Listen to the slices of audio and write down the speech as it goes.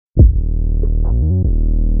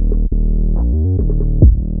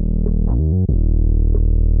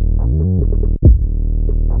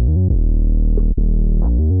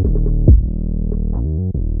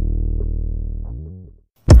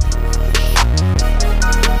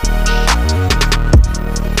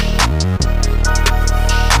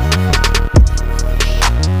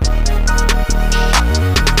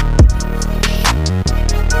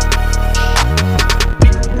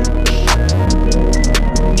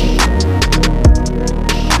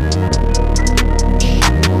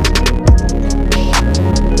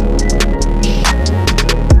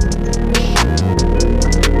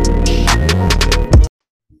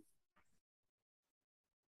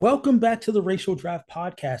Welcome back to the Racial Draft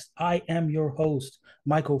Podcast. I am your host,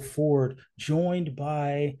 Michael Ford, joined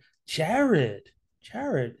by Jared.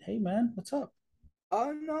 Jared, hey man, what's up?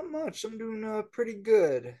 Not much. I'm doing pretty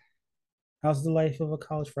good. How's the life of a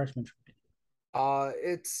college freshman treating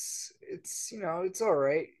It's all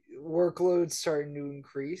right. Workload's starting to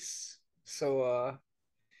increase, so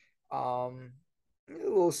a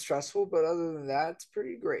little stressful, but other than that, it's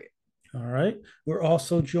pretty great. you? All right. We're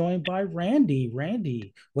also joined by Randy.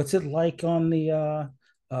 Randy, what's it like on the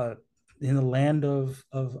uh in the land of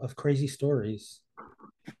crazy stories?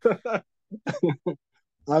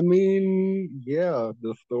 I mean, yeah,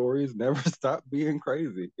 the stories never stop being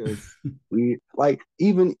crazy because we like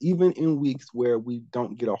even in weeks where we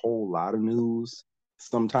don't get a whole lot of news,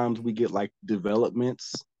 sometimes we get like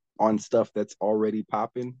developments on stuff that's already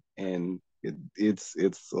popping, and it's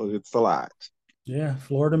a lot. Yeah,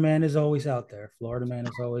 Florida man is always out there. Florida man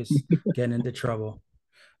is always getting into trouble.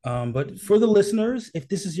 But for the listeners, if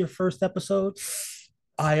this is your first episode,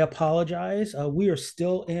 I apologize. We are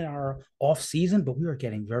still in our off season, but we are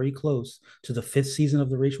getting very close to the fifth season of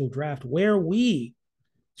the Racial Draft, where we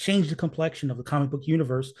change the complexion of the comic book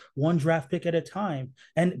universe one draft pick at a time.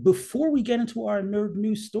 And before we get into our nerd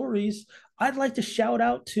news stories, I'd like to shout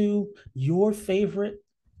out to your favorite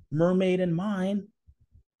mermaid and mine,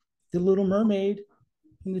 the Little Mermaid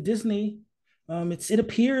in the Disney. It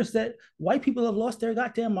appears that white people have lost their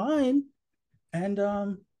goddamn mind. And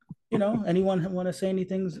anyone want to say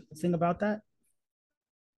anything about that?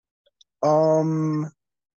 Um,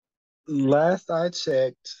 Last I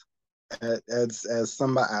checked, as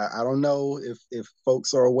somebody, I don't know if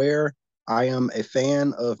folks are aware. I am a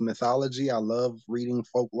fan of mythology. I love reading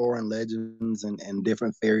folklore and legends and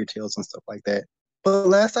different fairy tales and stuff like that. But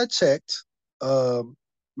last I checked, uh,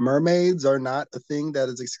 mermaids are not a thing that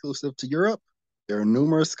is exclusive to Europe. There are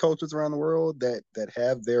numerous cultures around the world that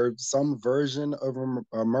have their some version of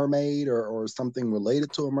a mermaid or something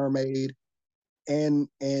related to a mermaid, and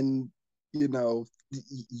you know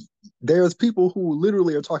there's people who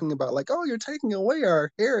literally are talking about like, oh, you're taking away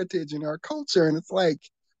our heritage and our culture, and it's like,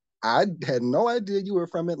 I had no idea you were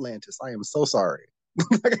from Atlantis. I am so sorry.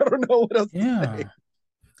 Like, I don't know what else to say. Yeah.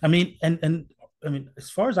 I mean, and I mean, as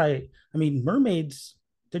far as I mean, mermaids,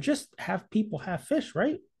 they're just half people, half fish,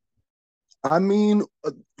 right? I mean,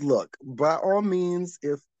 look, by all means,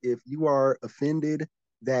 if you are offended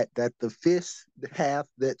that the fish half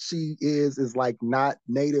that she is like not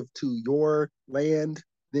native to your land,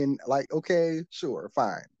 then like, okay, sure,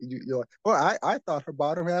 fine. You're like, well, I thought her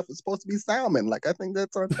bottom half was supposed to be salmon. Like, I think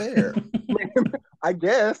that's unfair. I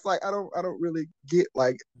guess like I don't really get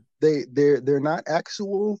like they're not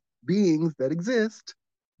actual beings that exist.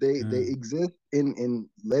 They Mm. exist in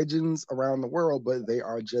legends around the world, but they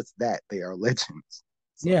are just that. They are legends.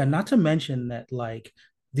 Yeah, So not to mention that like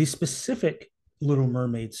the specific Little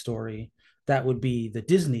Mermaid story, that would be the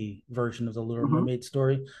Disney version of the Little mhm. Mermaid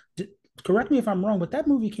story. D- Correct me if I'm wrong, but that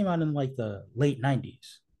movie came out in like the late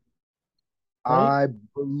 90s, right? I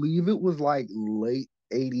believe it was like late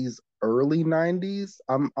 80s, early 90s.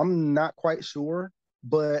 I'm not quite sure,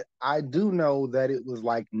 but I do know that it was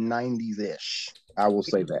like 90s-ish. I will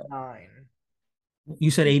say that. 89.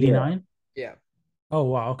 You said Yeah. 89? Yeah. Oh,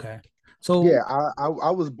 wow, okay. Yeah, So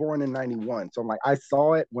I was born in 91. So I'm like, I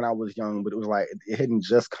saw it when I was young, but it was like it hadn't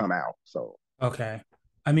just come out. So okay.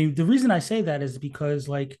 I mean, the reason I say that is because,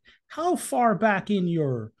 like, how far back in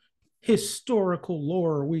your historical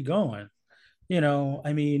lore are we going?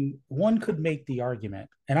 I mean, one could make the argument,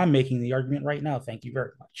 and I'm making the argument right now, thank you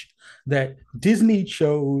very much, that Disney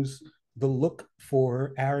chose the look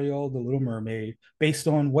for Ariel, the Little Mermaid, based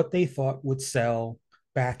on what they thought would sell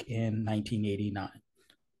back in 1989.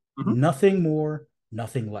 mhm. Nothing more,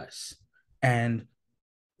 nothing less. And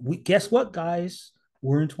we guess what, guys?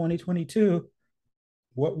 We're in 2022.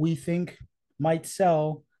 What we think might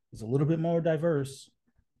sell is a little bit more diverse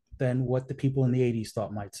than what the people in the 80s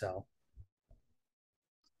thought might sell.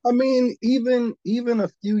 I mean, even a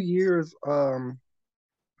few years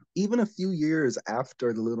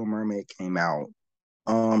after The Little Mermaid came out,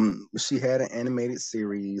 she had an animated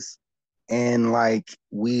series, and like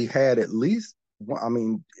we had at least I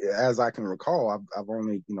mean, as I can recall, I've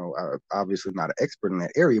only, obviously not an expert in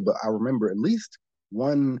that area, but I remember at least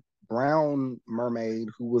one brown mermaid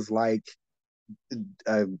who was like,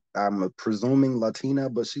 uh, I'm presuming Latina,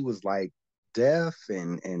 but she was like deaf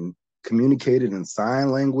and communicated in sign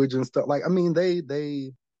language and stuff. Like, I mean,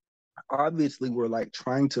 they obviously were like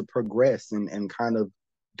trying to progress and kind of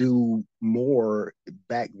do more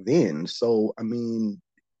back then. So, I mean,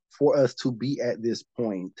 for us to be at this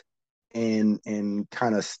point and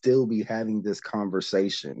kind of still be having this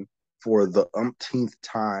conversation for the umpteenth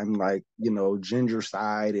time, like, ginger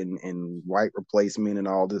side and white replacement and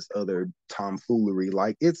all this other tomfoolery.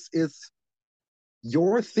 Like, it's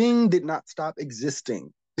your thing did not stop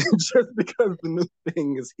existing just because the new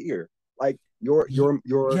thing is here. Like,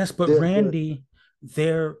 Yes, but the Randy,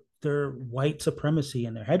 their white supremacy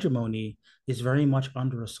and their hegemony is very much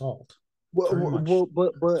under assault. Very much under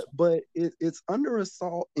assault. it's under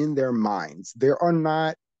assault in their minds. There are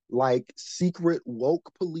not like secret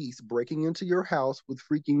woke police breaking into your house with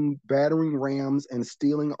freaking battering rams and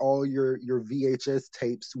stealing all your VHS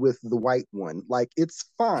tapes with the white one. Like,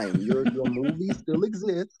 it's fine. Your movie still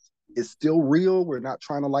exists. It's still real. We're not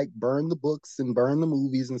trying to like burn the books and burn the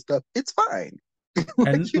movies and stuff. It's fine.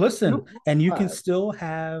 And Like, listen, and you can fine. still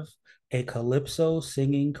have a calypso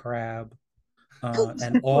singing crab,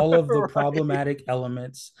 and all of the Right. problematic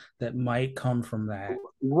elements that might come from that.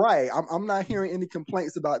 Right. I'm not hearing any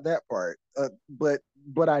complaints about that part. But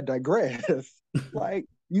I digress. Like,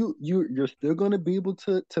 you're still going to be able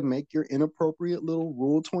to make your inappropriate little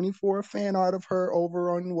Rule 24 fan art of her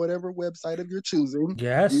over on whatever website of your choosing. You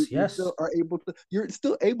Yes, you yes, still are able to you're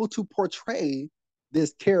still able to portray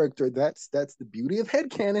this character. That's the beauty of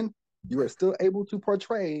headcanon. You are still able to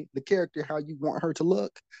portray the character how you want her to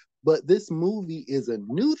look. But this movie is a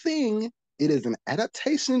new thing. It is an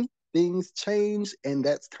adaptation. Things change, and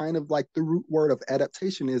that's kind of like the root word of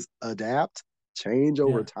adaptation is adapt, change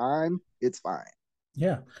over yeah. time. It's fine.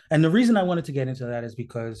 Yeah. And the reason I wanted to get into that is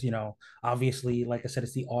because, obviously, like I said,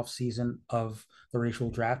 it's the off season of the racial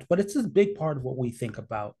draft, but it's a big part of what we think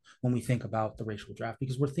about when we think about the racial draft,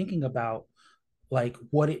 because we're thinking about like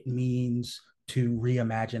what it means to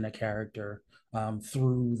reimagine a character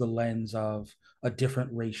through the lens of a different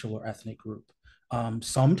racial or ethnic group.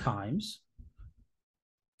 Sometimes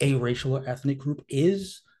a racial or ethnic group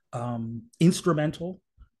is instrumental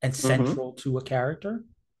and Mm-hmm. central to a character,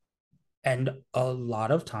 and a lot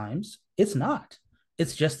of times it's not.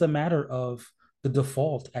 It's just a matter of the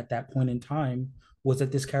default at that point in time was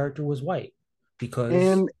that this character was white because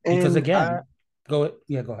And I again, go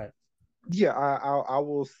ahead. yeah, I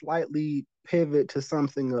will slightly pivot to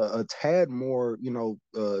something a tad more,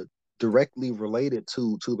 directly related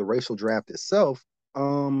to the racial draft itself.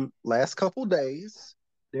 Last couple days,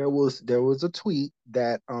 there was a tweet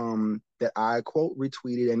that I quote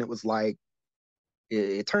retweeted, and it was like,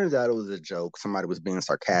 it turns out it was a joke. Somebody was being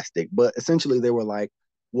sarcastic, but essentially they were like,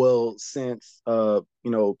 well, since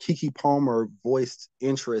Kiki Palmer voiced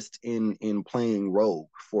interest in playing Rogue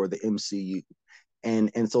for the MCU,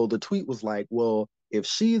 and so the tweet was like, well, if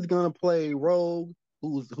she's gonna play Rogue,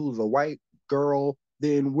 who's a white girl,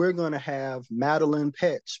 then we're gonna have Madeline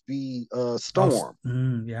Petch be Oh, Storm.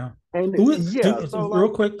 yeah. And Who is yeah, so real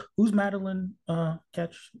like quick? Who's Madeline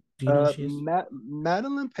Catch? Do you know who she is?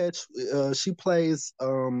 Madeline Petch, she plays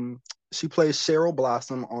Cheryl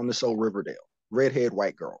Blossom on the show Riverdale, redhead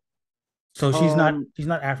white girl. So Um, she's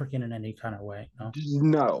not African in any kind of way. No.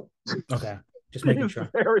 no, Okay, just making she's sure.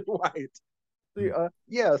 very white. Mm.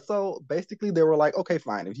 Yeah, so basically they were like, okay,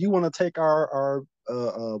 fine. If you want to take our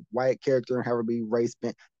white character and have her be race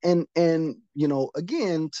bent, and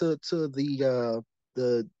again, to the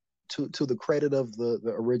to the credit of the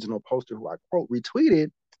original poster who I quote retweeted,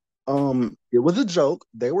 it was a joke.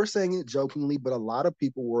 They were saying it jokingly, but a lot of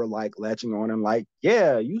people were like latching on and like,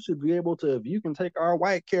 yeah, you should be able to, if you can take our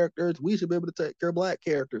white characters, we should be able to take your black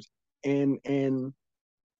characters. And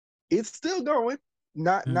it's still going.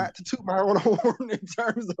 Mm. Not to toot my own horn in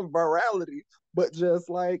terms of virality, but just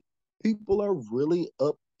like, people are really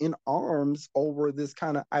up in arms over this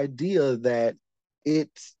kind of idea that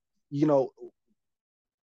it's, you know,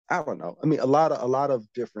 I don't know. I mean, a lot of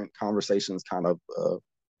different conversations kind of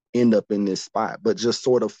end up in this spot, but just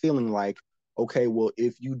sort of feeling like, okay, well,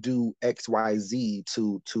 if you do XYZ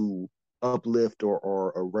to uplift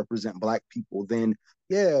or represent black people, then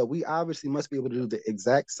yeah, we obviously must be able to do the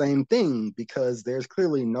exact same thing because there's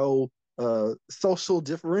clearly no social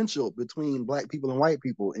differential between black people and white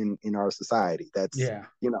people in our society. That's Yeah.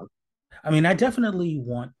 you know. I mean, I definitely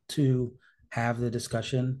want to have the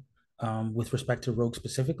discussion with respect to Rogue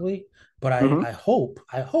specifically, but Mm-hmm, I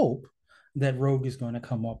hope that Rogue is going to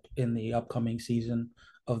come up in the upcoming season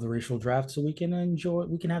of the racial draft, so we can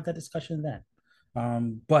have that discussion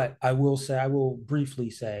then. But I will briefly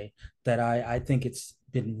say that I think it's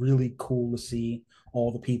been really cool to see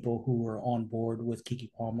all the people who are on board with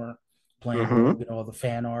Kiki Palmer playing mm-hmm. Rogue and all the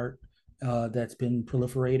fan art that's been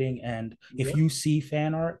proliferating. And if Yep. you see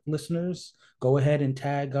fan art, listeners, go ahead and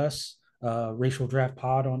tag us, Racial Draft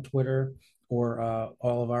Pod on Twitter or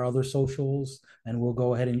all of our other socials, and we'll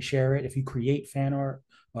go ahead and share it. If you create fan art,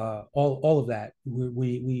 all of that,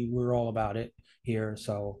 we're all about it here.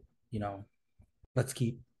 So you know, let's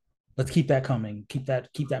keep that coming, keep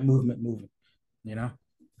that movement moving, you know.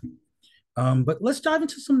 But let's dive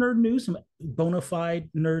into some nerd news, some bona fide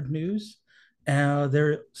nerd news.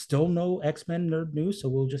 There still no X-Men nerd news, so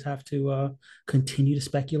we'll just have to continue to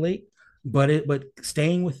speculate. But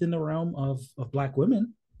staying within the realm of Black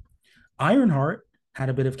women, Ironheart had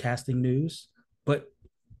a bit of casting news, but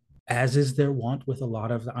as is their wont with a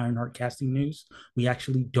lot of the Ironheart casting news, we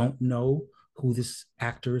actually don't know who this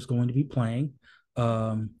actor is going to be playing.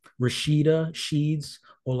 Rashida Sheeds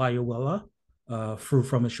Olayewela,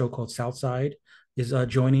 from a show called Southside, is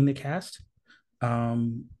joining the cast.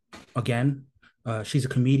 Um, again, she's a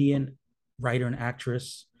comedian, writer, and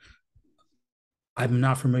actress. I'm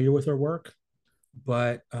not familiar with her work,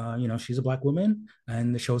 but she's a Black woman,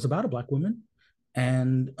 and the show's about a Black woman,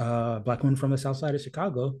 and Black woman from the South Side of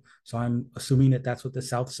Chicago. So I'm assuming that that's what the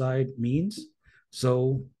South Side means.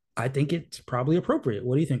 So I think it's probably appropriate.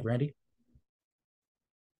 What do you think, Randy?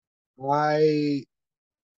 I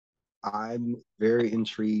I'm very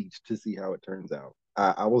intrigued to see how it turns out.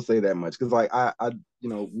 I will say that much because like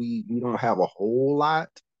we don't have a whole lot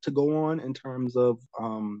to go on in terms of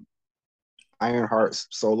Ironheart's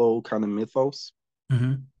solo kind of mythos.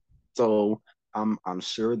 Mm-hmm. So I'm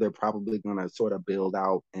sure they're probably gonna sort of build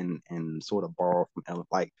out and sort of borrow from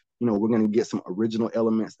like we're gonna get some original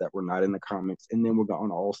elements that were not in the comics, and then we're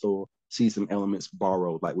gonna also see some elements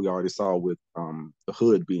borrowed, like we already saw with the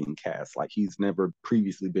Hood being cast. Like he's never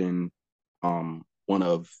previously been one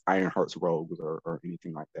of Ironheart's rogues or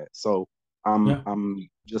anything like that. So Yeah, I'm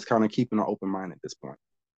just kind of keeping an open mind at this point.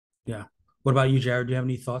 yeah. What about you, Jared? Do you have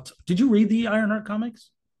any thoughts? Did you read the Ironheart comics?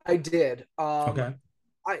 I did. Okay.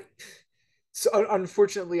 I so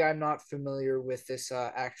unfortunately I'm not familiar with this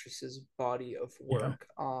actress's body of Yeah.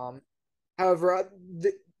 work. However,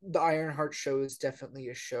 the Ironheart show is definitely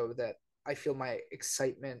a show that I feel my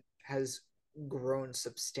excitement has grown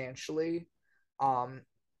substantially. Um,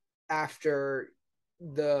 After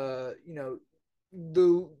the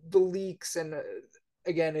the leaks and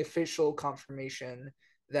again official confirmation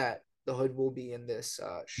that the Hood will be in this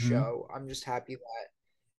Mm-hmm. show, I'm just happy that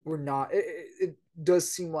we're not. It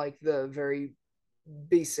does seem like the very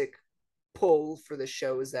basic pull for the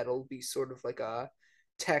show is that it'll be sort of like a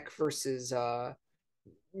tech versus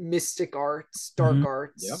mystic arts, Mm-hmm.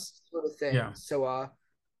 dark Yeah. arts sort of thing. Yeah. So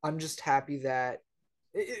I'm just happy that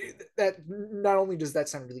that not only does that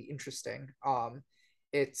sound really interesting,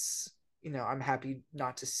 it's I'm happy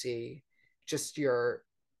not to see just your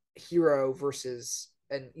hero versus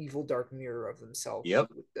an evil dark mirror of themselves Yep.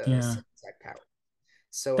 with the Yeah. same exact power.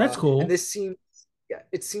 So That's and cool. this seems yeah,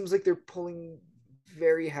 it seems like they're pulling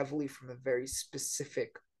very heavily from a very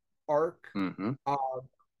specific arc. Mm-hmm. Um,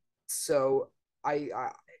 so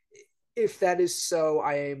I if that is so,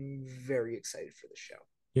 I am very excited for the show.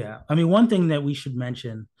 Yeah. I mean, one thing that we should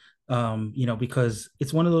mention, because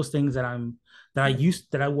it's one of those things that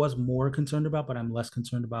I was more concerned about, but I'm less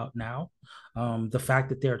concerned about now. The fact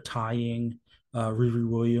that they're tying Riri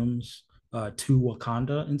Williams to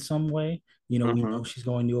Wakanda in some way. We Mm-hmm. know she's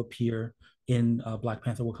going to appear in Black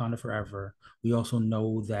Panther Wakanda Forever. We also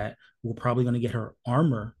know that we're probably going to get her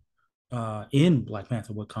armor in Black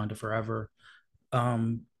Panther Wakanda Forever.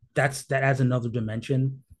 um that adds another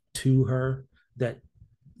dimension to her that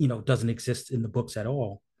doesn't exist in the books at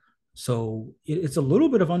all. So it's a little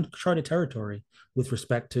bit of uncharted territory with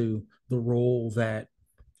respect to the role that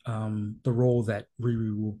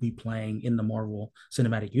Riri will be playing in the Marvel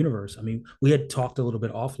Cinematic Universe. I mean, we had talked a little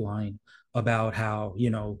bit offline about how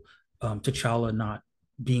T'Challa not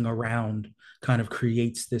being around kind of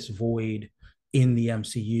creates this void in the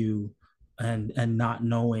MCU, and not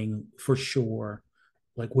knowing for sure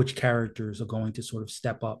like which characters are going to sort of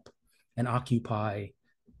step up and occupy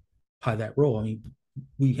that role. I mean,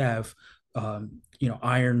 we have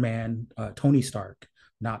Iron Man, Tony Stark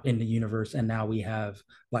not in the universe, and now we have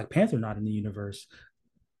Black Panther not in the universe.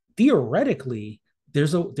 Theoretically,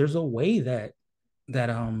 there's a way that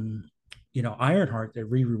Ironheart, that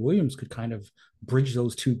Riri Williams could kind of bridge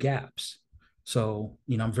those two gaps. So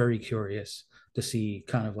I'm very curious to see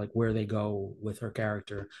kind of like where they go with her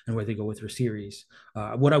character and where they go with her series.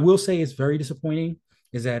 What I will say is very disappointing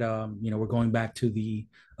is that we're going back to the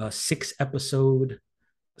 6 episode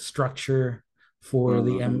structure for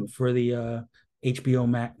the Mm-hmm. M for the HBO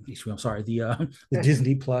Max. I'm sorry, the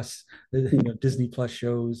Disney Plus, Disney Plus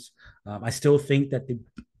shows. I still think that the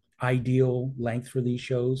ideal length for these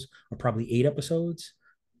shows are probably 8 episodes,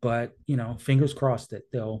 but fingers crossed that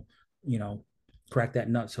they'll you know crack that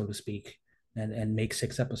nut, so to speak, and make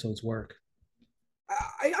 6 episodes work.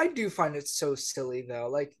 I do find it so silly though.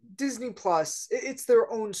 Like Disney Plus, it's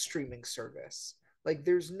their own streaming service. Like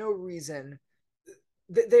there's no reason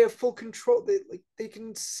they have full control. They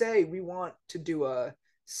can say we want to do a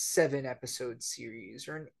 7 episode series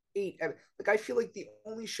or an like I feel like the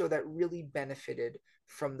only show that really benefited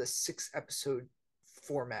from the 6 episode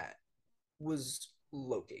format was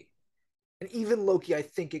Loki. And even Loki, I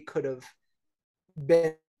think it could have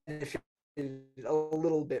benefited a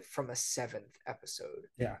little bit from a 7th episode.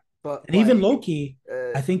 Yeah. But And even like Loki,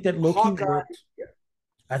 I think that Loki Hawkeye, worked. yeah.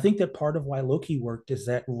 I think that part of why Loki worked is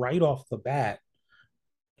that right off the bat,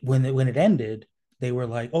 when it ended, they were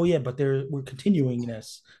like, "Oh yeah, but we're continuing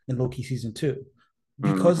this in Loki season 2,"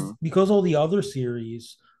 Mm-hmm. because all the other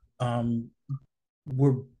series um,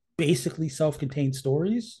 were basically self-contained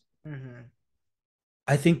stories. Mm-hmm.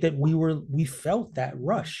 I think that we felt that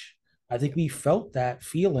rush. I think we felt that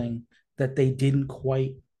feeling that they didn't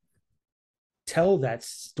quite tell that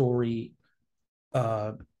story,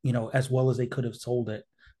 uh, as well as they could have told it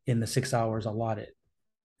in the 6 hours allotted.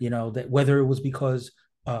 That whether it was because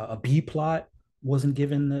a B plot wasn't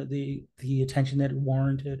given the attention that it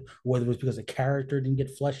warranted, whether it was because a character didn't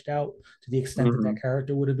get fleshed out to the extent that Mm-hmm. that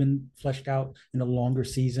character would have been fleshed out in a longer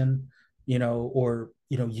season, or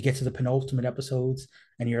you get to the penultimate episodes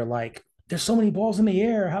and you're like, there's so many balls in the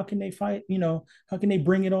air. How can they fight? How can they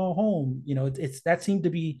bring it all home? It's that seemed to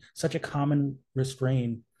be such a common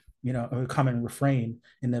restraint, a common refrain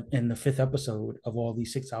in the fifth episode of all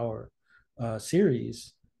these 6 hour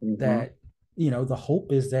series, Mm-hmm. that the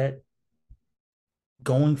hope is that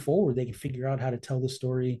going forward they can figure out how to tell the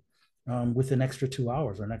story with an extra 2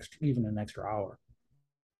 hours or even an extra hour.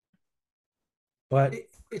 But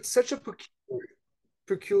It's such a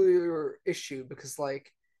peculiar issue because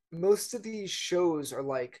like most of these shows are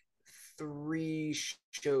like 3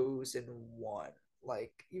 shows in one.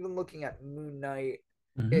 Like even looking at Moon Knight,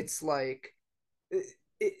 mm-hmm, it's like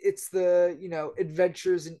it's the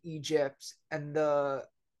adventures in Egypt and the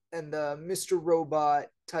Mr. Robot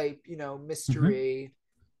type mm-hmm, mystery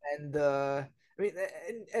and the I mean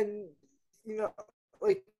and you know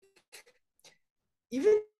like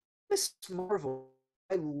even Miss Marvel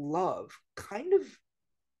I love kind of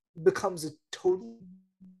becomes a totally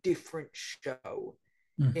different show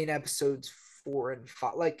mm-hmm. in episodes 4 and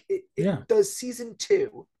 5. Like it Yeah, does season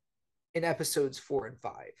 2 in episodes 4 and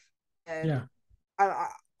 5. And yeah. I, I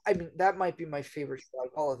I mean that might be my favorite show out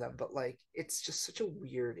of all of them, but like it's just such a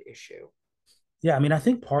weird issue. Yeah, I mean, I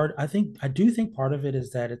do think part of it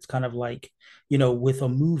is that it's kind of like, with a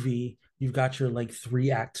movie, you've got your like 3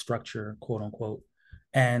 act structure, quote unquote.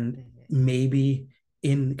 And Mm-hmm. maybe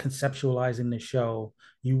in conceptualizing the show,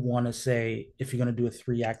 you want to say, if you're going to do a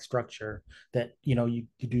 3 act structure, that, you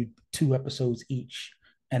do 2 episodes each,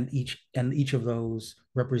 and each of those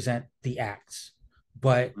represent the acts.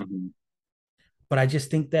 But Mm-hmm. I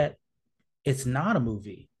just think that it's not a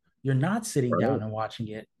movie. You're not sitting Right. down and watching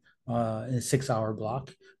it in a 6 hour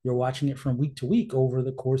block. You're watching it from week to week over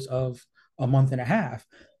the course of a month and a half.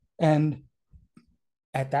 And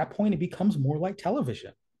at that point, it becomes more like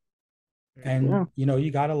television. Mm-hmm. And, Yeah.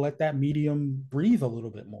 you got to let that medium breathe a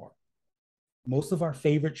little bit more. Most of our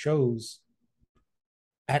favorite shows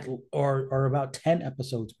are about 10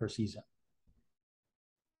 episodes per season,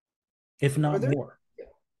 if Are not there more.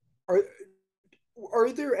 are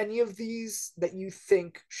are there any of these that you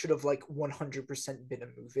think should have like 100% been a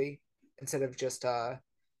movie instead of just a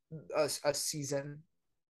season?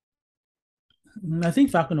 I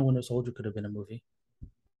think Falcon and Winter Soldier could have been a movie.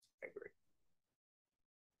 I agree.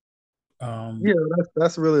 Yeah, Um,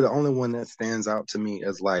 that's really the only one that stands out to me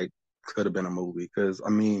as like could have been a movie. Because I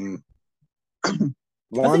mean, I think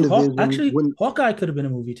WandaVision when Hawkeye could have been a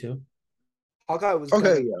movie too. Hawkeye was okay,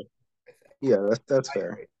 gonna be, yeah, I think. yeah, that's I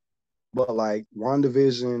fair. agree. But like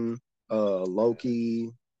WandaVision,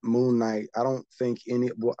 Loki, Moon Knight, I don't think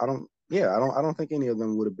any. Well, I don't. Yeah, I don't think any of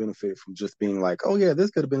them would have benefited from just being like, oh yeah,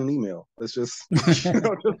 this could have been an email. Let's just, just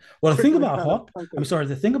Well, the thing quickly about kind of Hawk, chunk I'm it. sorry,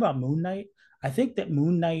 the thing about Moon Knight, I think that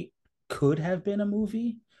Moon Knight could have been a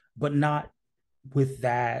movie, but not with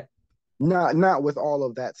that. Not with all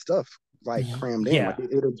of that stuff like crammed in. Like Yeah,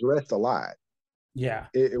 it addressed a lot. yeah.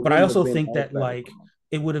 It But I wouldn't have also been think as that like satisfying.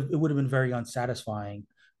 it would have been very unsatisfying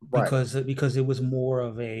Right. because it was more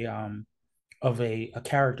of a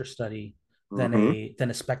character study than Mm-hmm.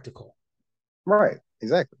 a spectacle. Right.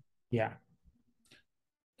 Exactly. Yeah.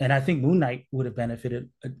 And I think Moon Knight would have benefited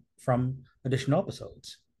from additional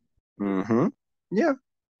episodes. Mm-hmm. Yeah.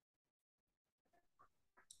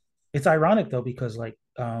 It's ironic though because like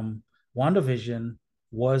WandaVision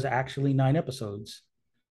was actually 9 episodes,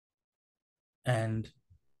 and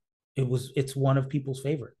it's one of people's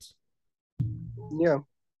favorites. Yeah.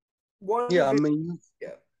 One Yeah. I of it, mean,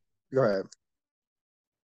 yeah. go ahead.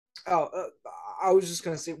 Oh, I was just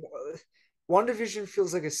gonna say, WandaVision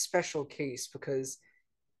feels like a special case because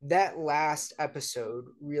that last episode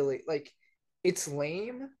really like it's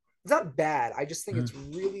lame. It's not bad. I just think Mhm. it's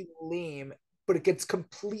really lame, but it gets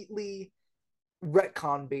completely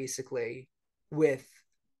retcon basically with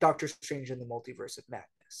Doctor Strange and the Multiverse of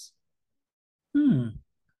Madness. Hmm.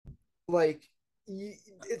 Like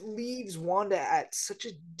it leaves Wanda at such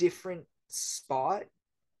a different spot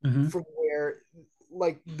Mhm. from where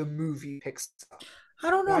like the movie picks up. I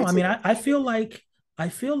don't And know. I'd I say mean, that I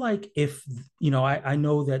feel like if I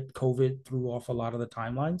know that COVID threw off a lot of the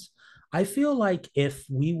timelines. I feel like if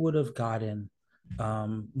we would have gotten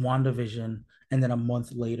WandaVision and then a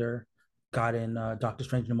month later gotten Doctor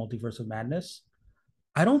Strange and the Multiverse of Madness,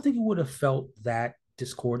 I don't think it would have felt that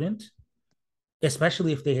discordant,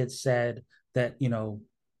 especially if they had said that,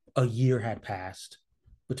 a year had passed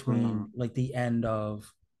between Mm. like the end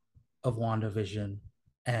of WandaVision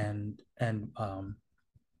and and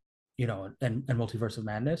Multiverse of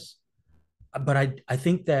Madness. But I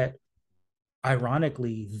think that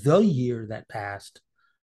ironically, the year that passed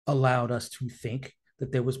allowed us to think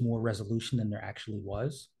that there was more resolution than there actually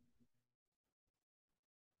was.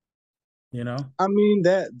 You know? I mean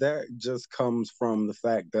that just comes from the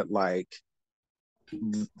fact that like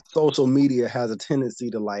social media has a tendency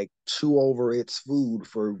to like chew over its food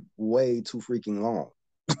for way too freaking long.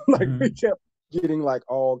 Like we Mm-hmm. kept getting like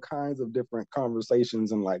all kinds of different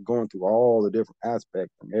conversations and like going through all the different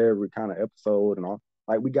aspects and every kind of episode and all.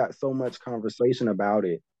 Like we got so much conversation about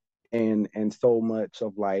it and so much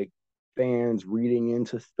of like fans reading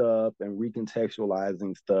into stuff and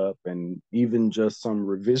recontextualizing stuff and even just some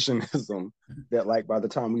revisionism that like by the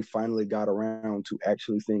time we finally got around to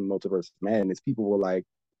actually seeing Multiverse Madness, people were like,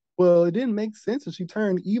 well, it didn't make sense that she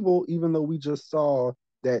turned evil, even though we just saw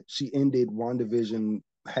that she ended WandaVision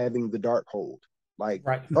having the dark hold. Like,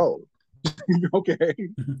 Right. oh, okay.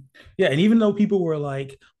 Yeah, and even though people were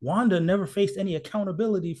like, Wanda never faced any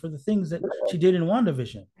accountability for the things that she did in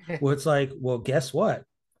WandaVision, well, it's like, well, guess what?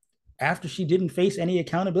 After she didn't face any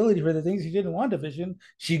accountability for the things she did in WandaVision,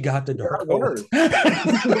 she got the It dark got hold. worse.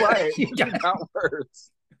 Right. She got, It got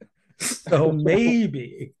worse. so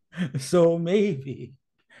maybe, so maybe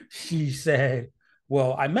she said,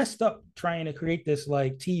 well, I messed up trying to create this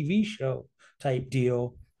like TV show type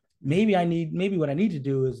deal. Maybe what I need to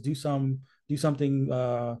do is do something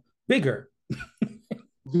bigger.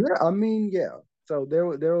 Yeah, I mean, yeah. So there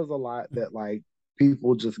was a lot that like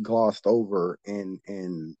people just glossed over and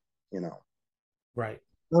you know, Right.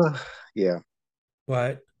 yeah.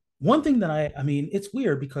 But one thing that I mean, it's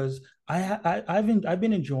weird because I've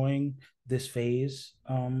been enjoying this phase.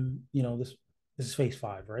 This is phase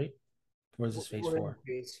 5, right? Or is this phase we're in 4?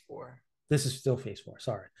 phase four. This is still phase 4.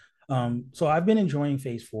 Sorry. So I've been enjoying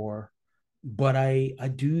phase 4, but I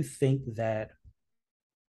do think that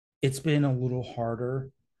it's been a little harder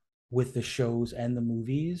with the shows and the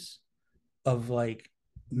movies of like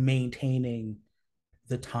maintaining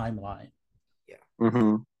the timeline. Yeah.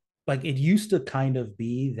 Mm-hmm. Like it used to kind of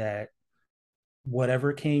be that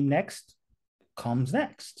whatever came next comes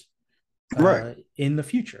next Right. in the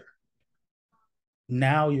future.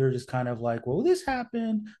 Now you're just kind of like, well, this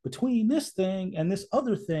happened between this thing and this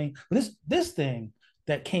other thing. But this thing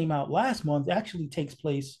that came out last month actually takes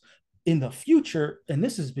place in the future, and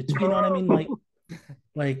this is between. You know what I mean?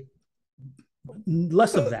 Like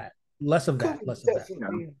less of that, less of that, COVID's less of that.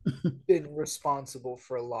 definitely been responsible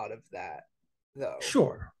for a lot of that, though.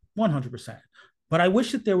 Sure, 100%. But I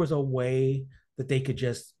wish that there was a way that they could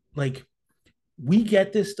just like we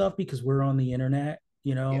get this stuff because we're on the internet,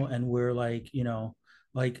 Yeah. and we're like,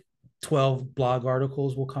 like 12 blog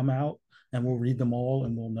articles will come out and we'll read them all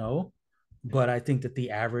and we'll know. But I think that the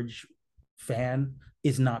average fan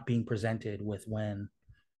is not being presented with when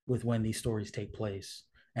these stories take place.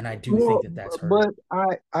 And I do think Well, that that's hurting.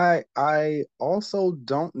 but I also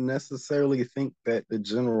don't necessarily think that the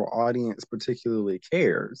general audience particularly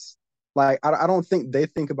cares. Like I don't think they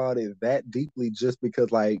think about it that deeply just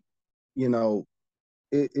because like, you know,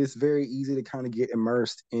 it's very easy to kind of get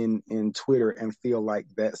immersed in Twitter and feel like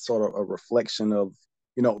that's sort of a reflection of,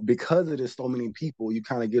 because it is so many people, you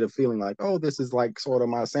kind of get a feeling like, oh, this is like sort of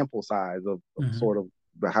my sample size of Mm-hmm. sort of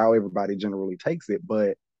how everybody generally takes it.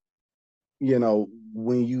 But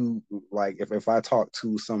when you like if I talk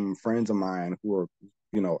to some friends of mine who are,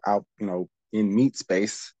 out, in meat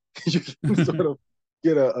space, you can sort of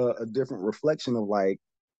get a different reflection of like,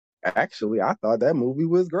 actually, I thought that movie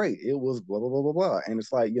was great. It was blah blah blah blah blah. And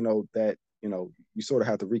it's like, that, you sort of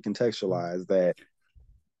have to recontextualize that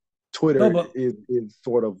No, Twitter but is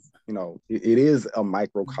sort of, it is a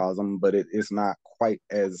microcosm, but it's not quite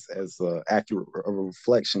as accurate a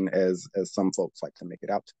reflection as some folks like to make it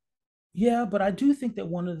out to. yeah, but I do think that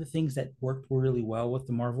one of the things that worked really well with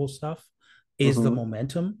the Marvel stuff is the Mm-hmm.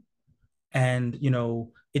 momentum. And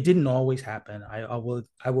it didn't always happen. I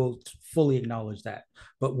will fully acknowledge that.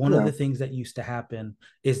 But one of Yeah. the things that used to happen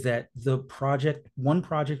is that one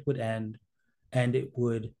project would end, and it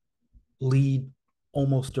would lead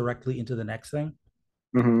almost directly into the next thing,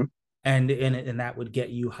 Mm-hmm. and that would get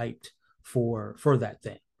you hyped for that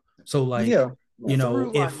thing. So like, Yeah. Yeah.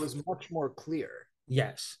 Through line if was much more clear.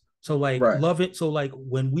 yes, so like Right. love it. So like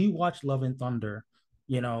when we watch Love and Thunder,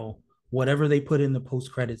 you know, whatever they put in the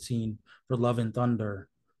post credit scene for Love and Thunder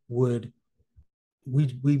would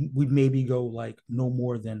we'd maybe go like no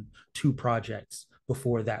more than two projects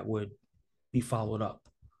before that would be followed up,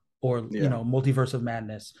 or Yeah. Multiverse of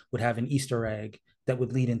Madness would have an Easter egg that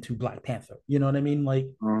would lead into Black Panther. You know what I mean?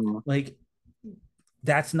 Mm-hmm. Like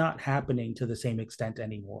that's not happening to the same extent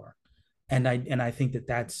anymore, and I think that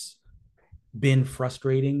that's been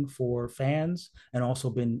frustrating for fans, and also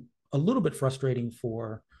been a little bit frustrating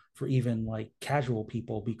for even like casual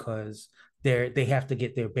people, because they have to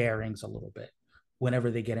get their bearings a little bit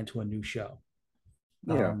whenever they get into a new show,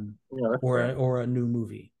 Yeah. Yeah. That's fair. or a new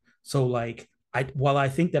movie. So like while I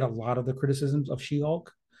think that a lot of the criticisms of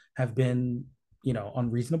She-Hulk have been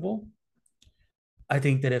unreasonable, I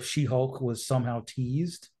think that if She-Hulk was somehow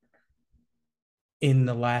teased in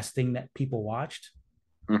the last thing that people watched,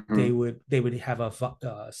 Mm-hmm. they would have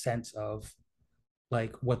a sense of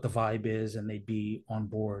like what the vibe is, and they'd be on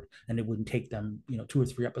board, and it wouldn't take them 2 or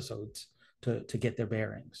 3 episodes to get their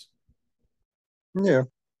bearings. Yeah.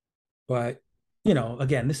 But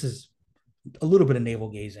again, this is a little bit of navel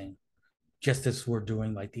gazing, just as we're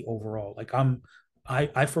doing like the overall. Like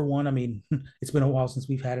I for one, I mean, it's been a while since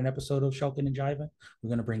we've had an episode of Shulkin and Jiva. We're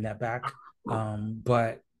gonna bring that back.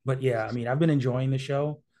 But yeah, I mean, I've been enjoying the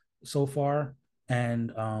show so far,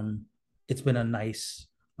 and it's been a nice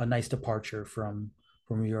departure from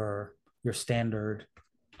your standard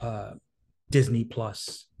uh, Disney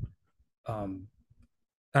Plus. Um,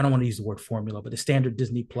 I don't want to use the word formula, but the standard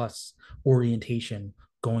Disney Plus orientation,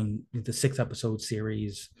 going the 6 episode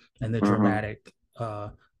series and the Mm-hmm. dramatic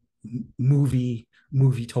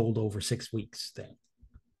movie told over 6 weeks thing.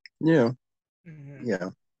 Yeah. Mm-hmm. Yeah.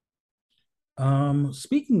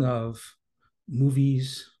 Speaking of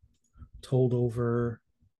movies told over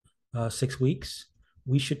 6 weeks,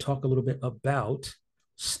 we should talk a little bit about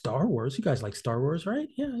Star Wars. You guys like Star Wars, right?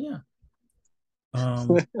 Yeah, yeah.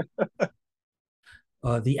 Um,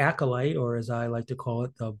 the Acolyte, or as I like to call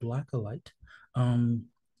it, the Blackolite, um,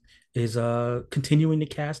 is continuing to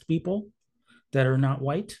cast people that are not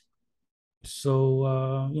white.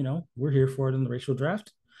 So we're here for it in the racial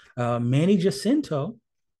draft. Manny Jacinto,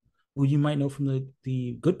 who you might know from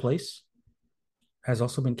the Good Place, has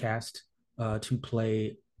also been cast to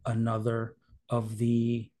play another of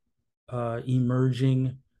the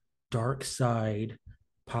emerging dark side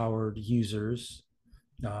powered users.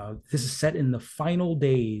 This is set in the final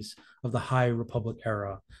days of the High Republic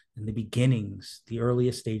era, in the beginnings, the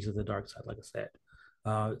earliest stages of the dark side. Like I said,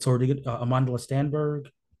 it's already Amanda Stenberg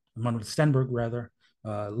rather,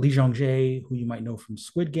 Lee Jong Jae, who you might know from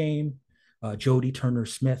Squid Game, Jodie Turner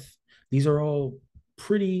Smith. These are all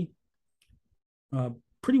pretty uh,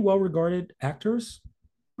 pretty well regarded actors.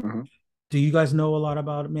 Mm-hmm. Do you guys know a lot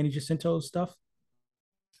about Manny Jacinto's stuff?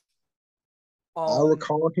 I Um,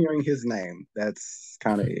 recall hearing his name. That's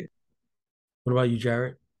kind of it. What about you,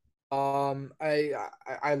 Jarrett?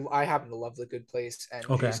 I happen to love The Good Place, and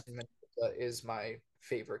Okay, Jason Mendoza is my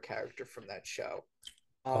favorite character from that show.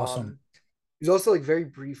 awesome. He's also like very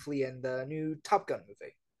briefly in the new Top Gun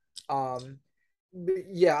movie. Um,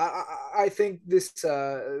 yeah, I think this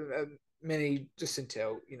Manny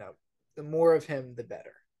Jacinto, the more of him, the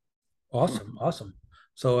better. Awesome, awesome.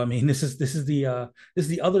 So I mean, this is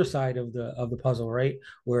the other side of the puzzle, right?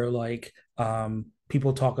 Where like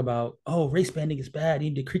people talk about, oh, race banding is bad.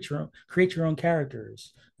 You need to create your own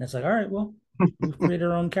characters. And it's like, all right, well, we've created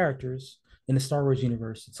our own characters in the Star Wars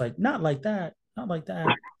universe. It's like not like that, not like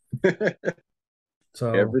that.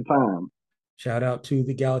 So Every time. shout out to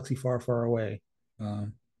the galaxy far, far away.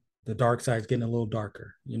 Um, the dark side's getting a little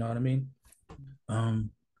darker. You know what I mean?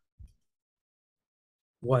 Um,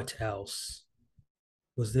 what else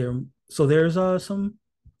was there? So there's some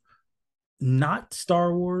not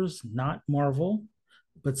Star Wars, not Marvel,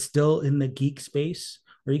 but still in the geek space.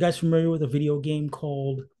 Are you guys familiar with a video game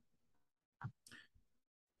called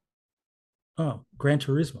Gran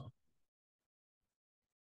Turismo?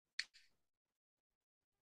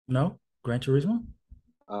 No, Gran Turismo.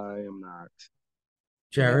 I am not.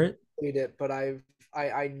 Never Jarrett, played it, but I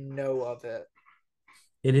know of it.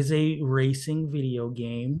 it is a racing video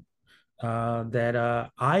game that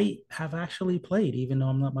I have actually played, even though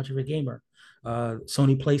I'm not much of a gamer.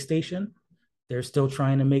 Sony PlayStation, they're still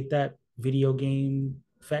trying to make that video game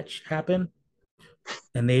fetch happen.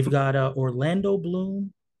 And they've got Orlando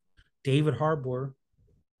Bloom, David Harbour,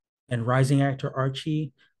 and rising actor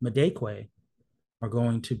Archie Madekwe are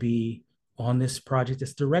going to be on this project.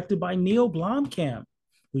 It's directed by Neil Blomkamp,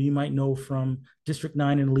 who you might know from District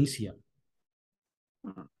 9 and Elysium.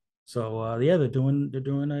 So yeah, they're doing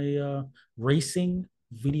a racing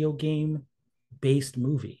video game based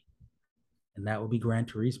movie, and that will be Gran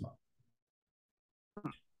Turismo.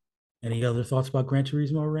 Any other thoughts about Gran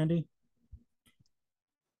Turismo, Randy?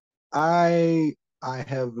 I I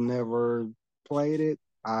have never played it.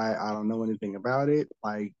 I don't know anything about it.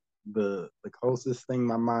 Like the closest thing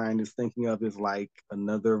my mind is thinking of is like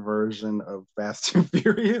another version of Fast and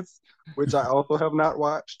Furious, which I also have not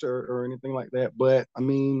watched or anything like that. But I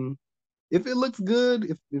mean, if it looks good,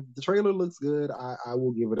 if the trailer looks good, I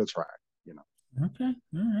will give it a try, you know. Okay,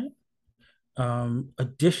 all right.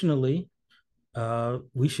 Additionally,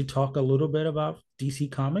 we should talk a little bit about DC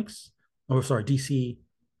Comics, or sorry, DC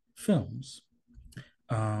films.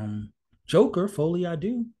 Um, Joker, Foley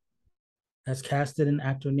Adu, has casted an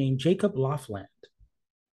actor named Jacob Lofland,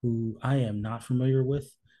 who I am not familiar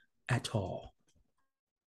with at all.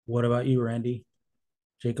 What about you, Randy?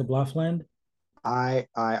 Jacob Lofland? I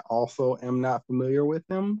also am not familiar with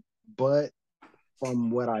him, but from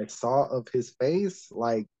what I saw of his face,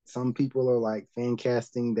 like some people are like fan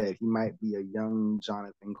casting that he might be a young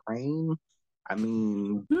Jonathan Crane. I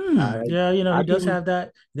mean, I Yeah, I he does can have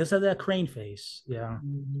that. He does have that crane face. Yeah.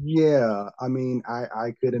 yeah, I mean,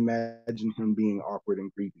 I could imagine him being awkward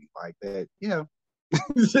and creepy like that. Yeah.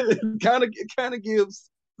 It kind of gives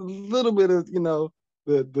a little bit of,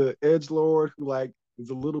 the edge lord who like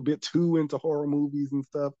is a little bit too into horror movies and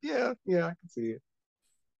stuff. Yeah, yeah, I can see it.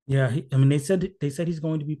 Yeah, I mean, they said he's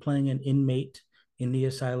going to be playing an inmate in the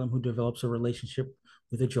asylum who develops a relationship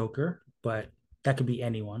with a Joker, but that could be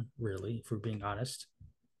anyone, really, if we're being honest.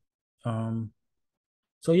 Um,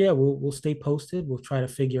 so yeah, we'll stay posted. We'll try to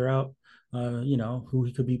figure out, who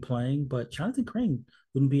he could be playing. But Jonathan Crane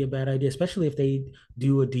wouldn't be a bad idea, especially if they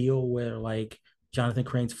do a deal where like Jonathan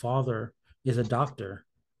Crane's father is a doctor,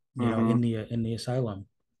 Mm-hmm. in the asylum.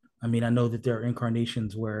 I mean, I know that there are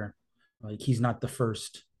incarnations where like he's not the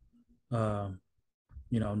first, um,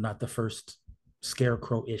 not the first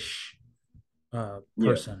scarecrow-ish Yeah.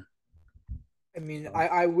 person. I mean, So,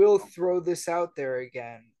 I will throw this out there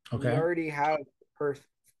again. We Okay. already have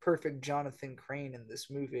perfect Jonathan Crane in this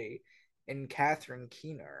movie in Catherine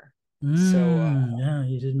Keener. So, Yeah,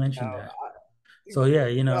 you did mention that. So yeah,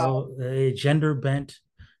 uh, uh, a gender bent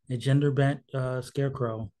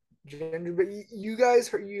scarecrow. gender, but you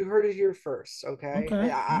guys you heard it here first, okay? Okay, all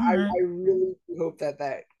right. I really hope that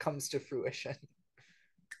that comes to fruition.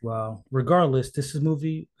 Well, regardless, this is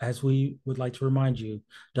movie, as we would like to remind you,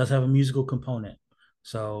 does have a musical component.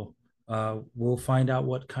 So we'll find out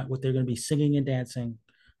what they're going to be singing and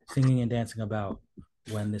dancing about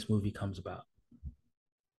when this movie comes about.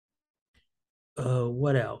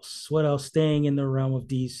 What else? What else? Staying in the realm of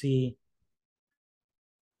DC,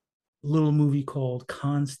 little movie called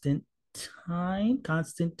Constantine,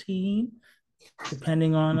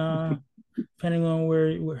 depending on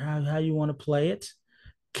where how you want to play it.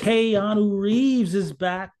 Keanu Reeves is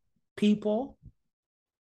back, people.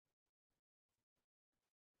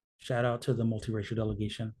 Shout out to the multiracial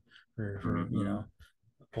delegation for mm-hmm.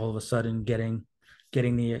 all of a sudden getting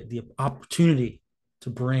the opportunity to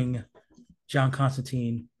bring John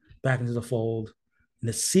Constantine back into the fold in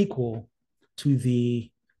the sequel to the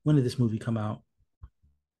when did this movie come out?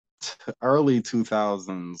 Early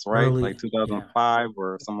 2000s, right? Like Early, yeah, 2005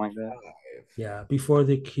 or something like that. yeah, before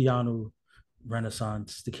the Keanu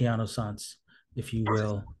Renaissance, the Keanu Science, if you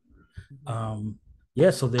will. Um,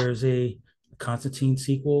 yeah, so there's a Constantine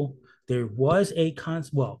sequel. There is a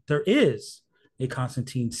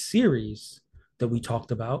Constantine series that we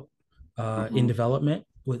talked about in Mm-hmm. development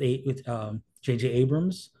with J.J.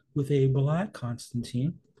 Abrams with a Black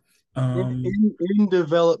Constantine. In, Um, in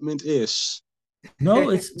development ish. no,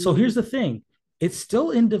 it's so here's the thing. It's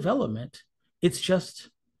still in development. It's just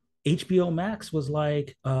HBO Max was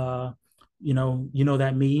like, that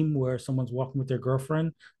meme where someone's walking with their girlfriend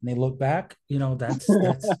and they look back. That's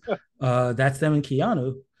them in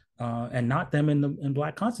Keanu, and not them in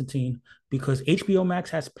Black Constantine, because HBO Max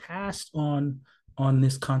has passed on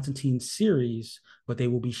this Constantine series, but they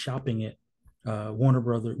will be shopping it. Warner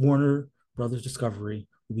Brothers Discovery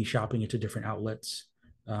will be shopping it to different outlets,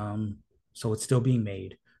 Um, so it's still being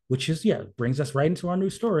made, which is, yeah, brings us right into our new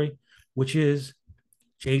story, which is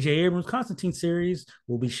J.J. Abrams' Constantine series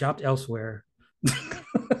will be shopped elsewhere.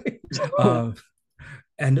 um,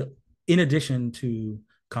 and in addition to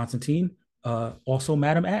Constantine, also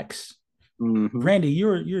Madam X. Hmm. Randy,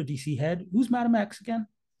 you're a DC head. Who's Madam X again?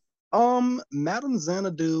 Madam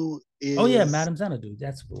Xanadu Oh yeah, is Madam Xanadu.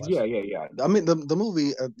 That's what it yeah, was. yeah, yeah. I mean, the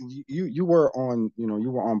movie you were on,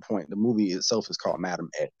 you were on point. The movie itself is called Madam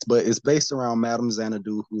X, but it's based around Madam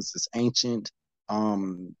Xanadu, who's this ancient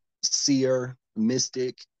seer,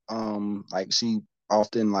 mystic. Like she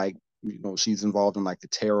often like she's involved in like the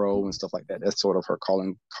tarot and stuff like that. That's sort of her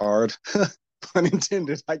calling card, pun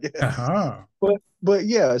intended, I guess. Uh-huh. But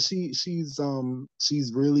yeah, she's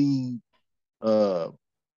really uh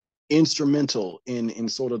instrumental in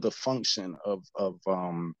sort of the function of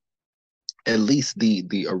at least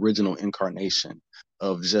the original incarnation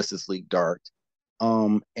of Justice League Dark.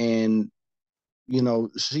 And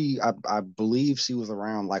I believe she was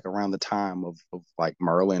around like around the time of like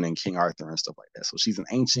Merlin and King Arthur and stuff like that. So she's an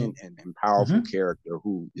ancient and powerful Mm-hmm. character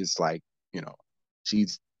who is like,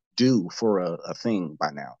 she's due for a thing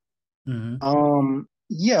by now. Mm-hmm.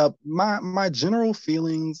 Yeah, my general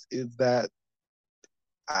feelings is that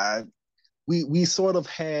I we sort of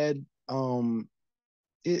had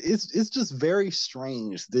it's just very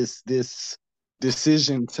strange this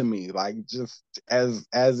decision to me, like just as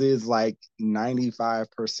is like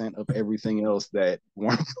 95% of everything else that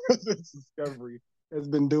Warner Brothers Discovery has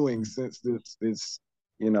been doing since this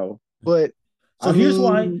but So I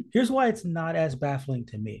mean. here's why it's not as baffling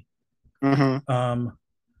to me. Mhm. Um,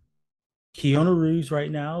 Keanu Reeves right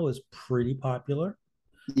now is pretty popular.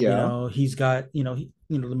 Yeah. He's got, the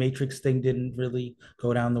Matrix thing didn't really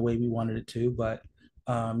go down the way we wanted it to, but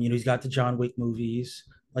he's got the John Wick movies.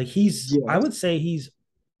 Like I Yes. would say he's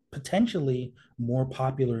potentially more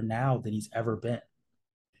popular now than he's ever been.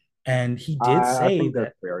 And he did I say think that's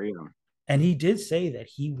that, fair. Yeah. and he did say that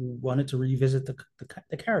he wanted to revisit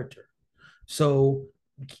the character. So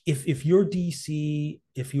if you're DC,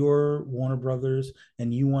 if you're Warner Brothers,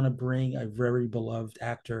 and you want to bring a very beloved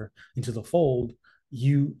actor into the fold,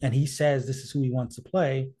 and he says this is who he wants to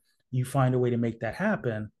play, you find a way to make that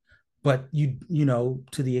happen. But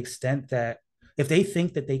to the extent that if they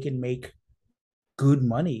think that they can make good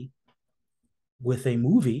money with a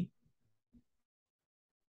movie,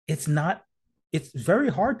 it's not. It's very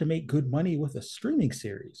hard to make good money with a streaming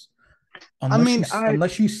series I unless you mean, I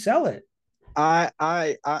unless you sell it.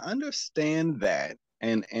 I understand that,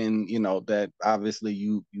 and that obviously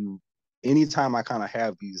you anytime I kind of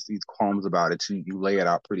have these qualms about it, you lay it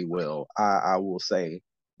out pretty well. I will say,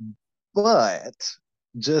 but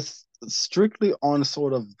just strictly on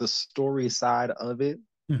sort of the story side of it,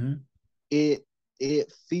 Mm-hmm. it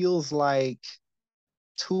it feels like,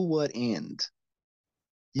 to what end?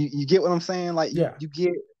 You get what I'm saying? Like you Yeah. you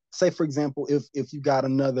get, say for example, if you got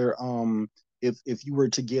another if you were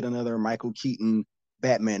to get another Michael Keaton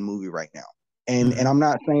Batman movie right now. And Mm-hmm. I'm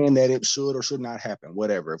not saying that it should or should not happen,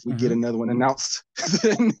 whatever. If we get Mm-hmm. another one announced,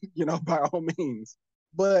 then by all means.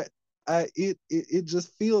 But it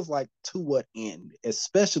just feels like, to what end,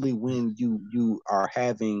 especially when you are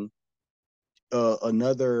having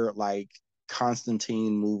another like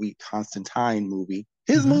Constantine movie.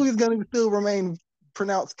 His Mm-hmm. movie is going to still remain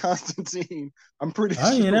pronounced Constantine. I'm pretty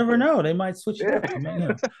Oh, you sure. never know. They might switch it Yeah. up.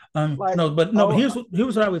 I mean, Like, no, but oh, here's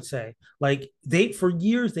what I would say. Like for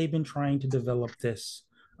years they've been trying to develop this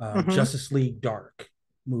mhm, Justice League Dark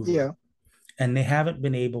movie, yeah, and they haven't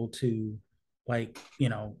been able to, like,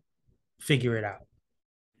 figure it out.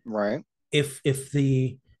 right. If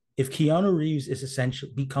Keanu Reeves is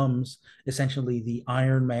essentially becomes essentially the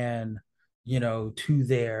Iron Man, to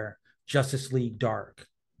their Justice League Dark,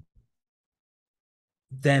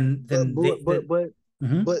 then But then but they but that but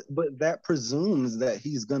mhm. but that presumes that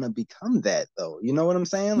he's gonna become that, though. You know what I'm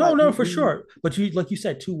saying? No, Like no, for we sure. But like you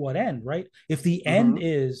said, to what end, right? If the end hmm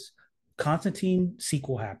is Constantine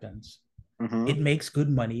sequel happens, hmm it makes good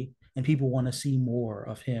money and people want to see more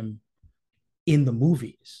of him in the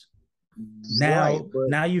movies. right,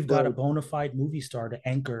 Now you've got a but bona fide movie star to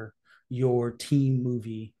anchor your team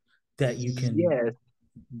movie that you can yes,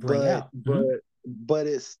 bring but out. Mm-hmm. but but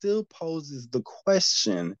it still poses the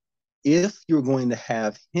question, if you're going to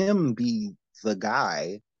have him be the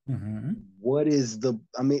guy, Mm-hmm. what is the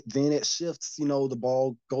I mean, then it shifts, the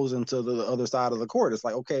ball goes into the other side of the court. It's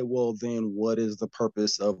like, okay, well then what is the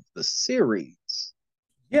purpose of the series?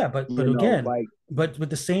 Yeah, but again, Like, but with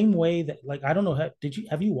the same way that, like, I don't know,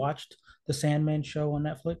 have you watched the Sandman show on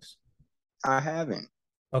Netflix? I haven't.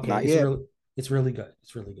 Okay, Not yet. it's really good.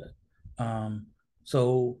 It's really good.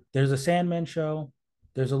 So there's a Sandman show.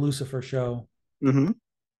 there's a Lucifer show. Mm-hmm.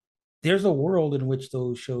 There's a world in which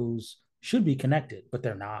those shows should be connected, but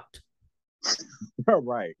they're not,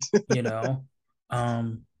 Right. you know.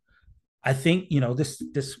 Um, I think,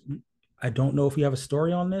 this I don't know if you have a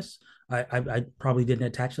story on this. I probably didn't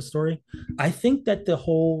attach the story. I think that the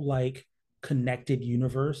whole like connected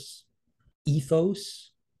universe ethos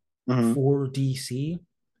Mm-hmm. for DC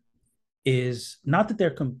is not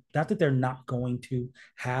that not that they're not going to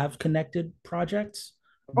have connected projects,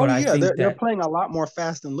 Oh but I yeah, think they're that playing a lot more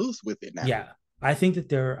fast and loose with it now. yeah, I think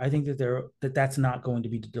that that's not going to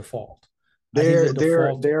be the default. I think the They're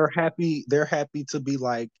default, they're happy they're happy to be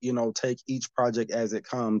like, take each project as it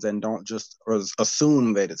comes and don't just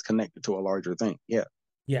assume that it's connected to a larger thing. Yeah.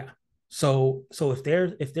 yeah. So if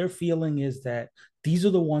their feeling is that these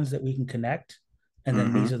are the ones that we can connect, and then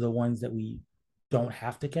Mm-hmm. these are the ones that we don't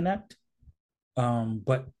have to connect,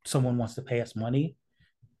 but someone wants to pay us money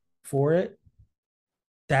for it,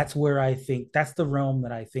 that's where I think that's the realm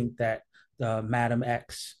that I think that the Madam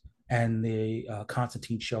X and the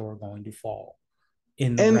Constantine show are going to fall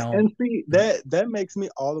in the And realm. see, that makes me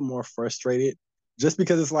all the more frustrated, just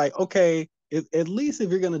because it's like, okay, at least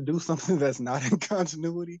if you're gonna do something that's not in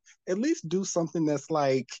continuity, at least do something that's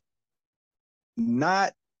like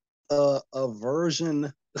not a version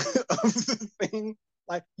of the thing.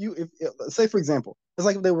 Like if say for example, it's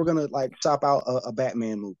like if they were gonna like chop out a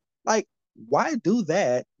Batman movie. Like, why do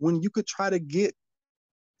that when you could try to get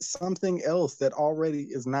something else that already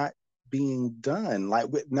is not being done? Like,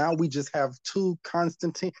 now we just have two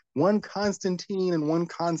one Constantine and one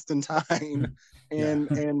Constantine, Yeah.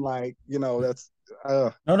 and like, that's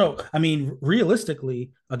No, no. I mean,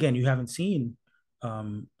 realistically, again, you haven't seen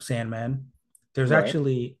Sandman. There's right.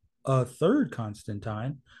 actually a third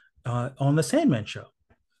Constantine on the Sandman show.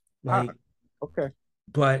 Ah, Like, okay.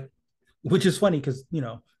 but which is funny because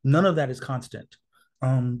none of that is constant.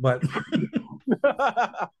 But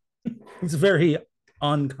it's very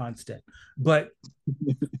unconstant. But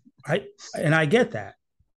I and I get that.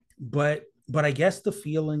 But I guess the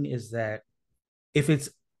feeling is that if it's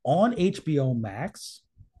on HBO Max,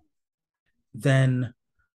 then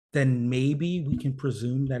maybe we can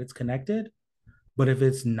presume that it's connected. But if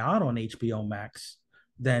it's not on HBO Max,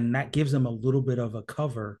 then that gives them a little bit of a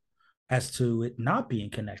cover as to it not being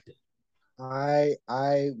connected. I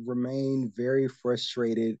remain very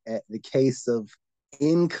frustrated at the case of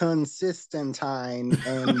Inconsistentine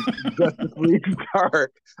and Justice League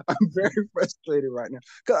Dark. I'm very frustrated right now.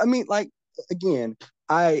 'Cause, I mean, like, again,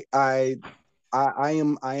 I I I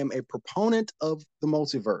am a proponent of the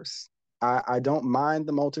multiverse. I don't mind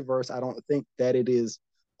the multiverse. I don't think that it is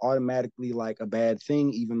automatically like a bad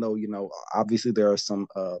thing, even though, obviously there are some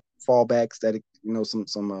fallbacks that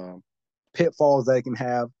some pitfalls that it can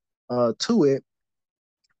have to it.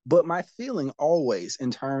 But my feeling always,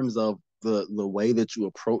 in terms of the way that you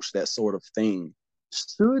approach that sort of thing,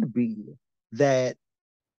 should be that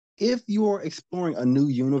if you're exploring a new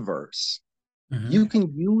universe, Mm-hmm. you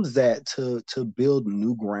can use that to build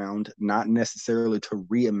new ground, not necessarily to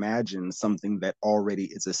reimagine something that already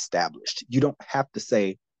is established. You don't have to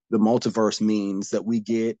say the multiverse means that we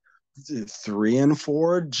get 3 and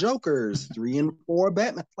 4 Jokers, 3 and 4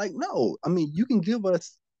 Batman. Like, no, I mean, you can give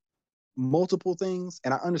us multiple things,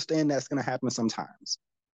 and I understand that's going to happen sometimes,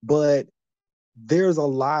 but there's a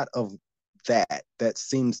lot of that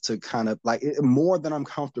seems to kind of like more than I'm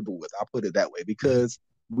comfortable with. I'll put it that way, because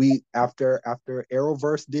we after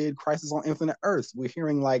Arrowverse did Crisis on Infinite Earths, we're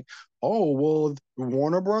hearing like, oh well,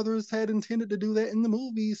 Warner Brothers had intended to do that in the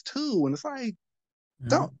movies too, and it's like,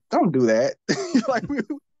 Mm-hmm. don't do that. Like,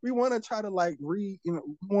 we want to try to like we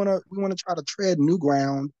want to try to tread new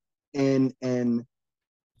ground, and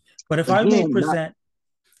But again, not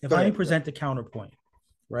if go I may ahead. present the counterpoint,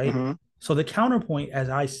 right? Mm-hmm. So the counterpoint, as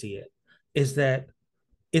I see it, is that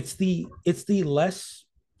it's the less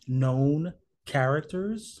known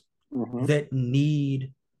characters Mm-hmm. that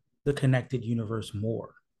need the connected universe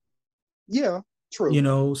more. Yeah,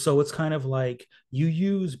 true. So it's kind of like you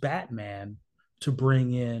use Batman to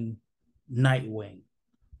bring in Nightwing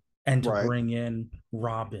and to Right. bring in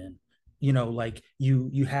Robin. Like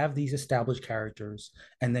you have these established characters,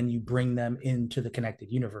 and then you bring them into the connected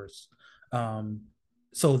universe, um,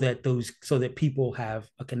 so that people have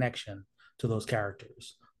a connection to those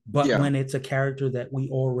characters. But Yeah. when it's a character that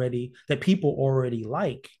people already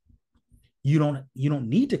like, you don't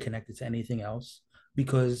need to connect it to anything else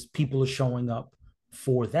because people are showing up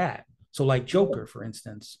for that. So like Joker, for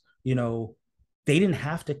instance, they don't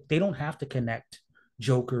have to connect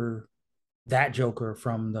Joker that Joker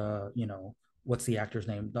from the, what's the actor's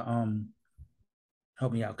name? The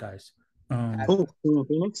help me out, guys. Um Who?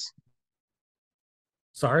 Phoenix?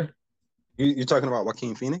 Sorry. You're talking about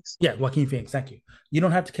Joaquin Phoenix? Yeah, Joaquin Phoenix. Thank you. You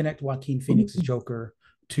don't have to connect Joaquin Phoenix's Joker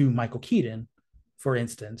to Michael Keaton, for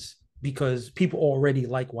instance, because people already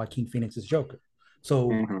like Joaquin Phoenix's Joker. So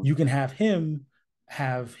Mm-hmm. you can have him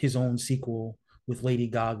have his own sequel with Lady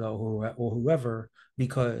Gaga or whoever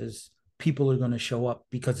because people are going to show up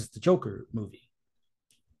because it's the Joker movie.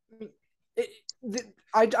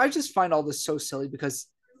 I just find all this so silly because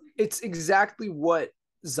it's exactly what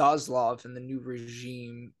Zaslav and the new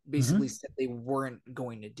regime basically Mm-hmm. said they weren't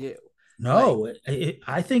going to do. Like, No,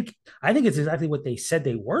 I think it's exactly what they said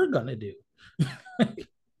they were going to do.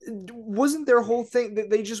 wasn't their whole thing that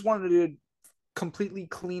they just wanted to completely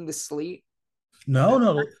clean the slate? No,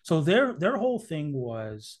 no. So their whole thing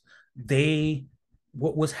was they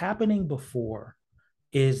what was happening before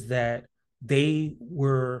is that they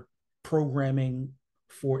were programming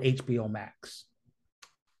for HBO Max.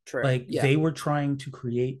 True. Like Yeah. they were trying to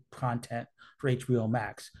create content for HBO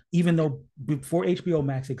Max, even though before HBO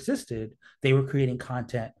Max existed, they were creating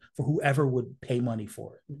content for whoever would pay money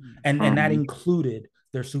for it, and that Um, included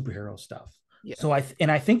their superhero stuff. Yeah. So I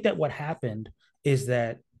think that what happened is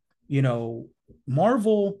that you know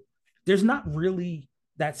Marvel, there's not really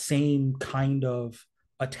that same kind of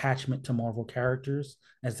attachment to Marvel characters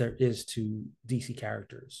as there is to DC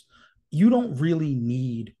characters. You don't really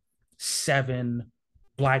need seven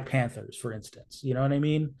Black Panthers, for instance. You know what I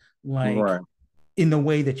mean? Like right. in the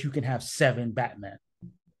way that you can have seven Batman.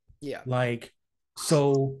 Yeah. Like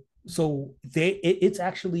so it's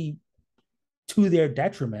actually to their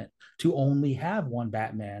detriment to only have one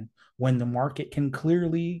Batman when the market can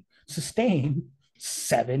clearly sustain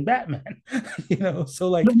seven Batman. So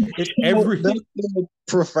like if That's every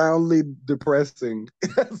profoundly depressing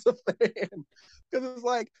as a fan because it's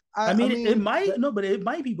like I I mean it mean might no, but it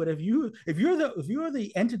might be. But if you're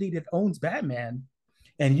the entity that owns Batman,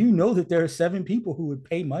 and you know that there are seven people who would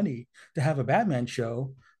pay money to have a Batman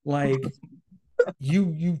show, like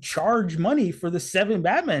you charge money for the seven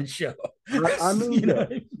Batman show. I mean you know yes,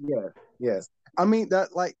 what I mean? yes, yes. I mean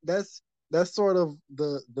that like that's sort of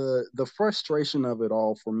the frustration of it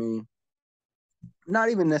all for me. Not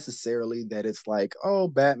even necessarily that it's like, oh,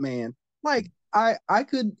 Batman. Like I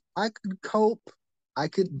could cope. I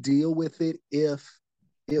could deal with it if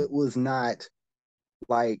it was not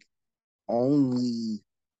like only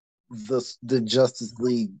the Justice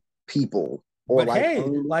League people or But like hey,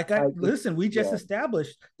 only like I like listen, we just yeah.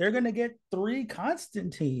 established they're gonna get three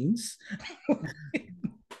Constantines.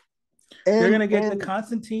 They're And gonna get the and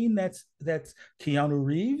Constantine that's Keanu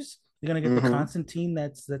Reeves. They're gonna get the mm-hmm, Constantine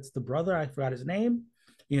that's the brother. I forgot his name.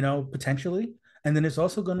 Potentially, and then it's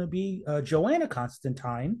also gonna be Joanna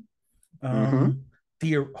Constantine. mm-hmm,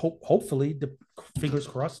 Hopefully, the fingers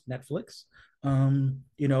crossed, Netflix.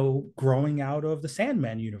 Growing out of the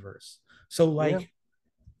Sandman universe. So yeah. like,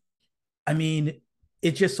 I mean,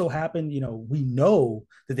 it just so happened, we know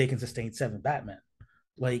that they can sustain seven Batman.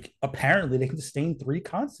 Like, apparently, they can sustain three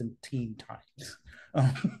Constantine times.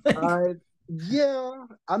 Like, I yeah,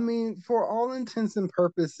 I mean, for all intents and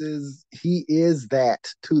purposes, he is that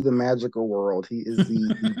to the magical world. He is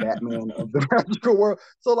the Batman of the magical world.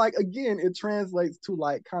 So, like again, it translates to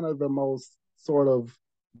like kind of the most sort of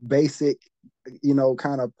basic,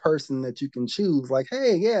 kind of person that you can choose. Like,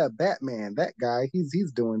 hey, yeah, Batman, that guy,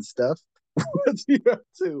 he's doing stuff. What's he up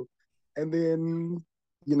to? And then,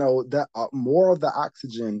 that more of the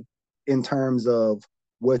oxygen in terms of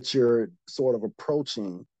what you're sort of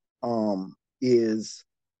approaching is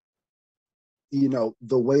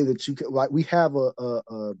the way that you can like we have a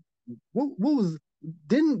what was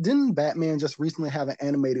didn't Batman just recently have an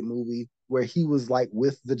animated movie where he was like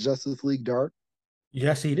with the Justice League Dark?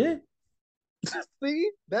 yes, he did.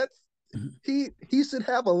 See, that's he should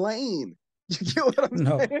have a lane. You get what I'm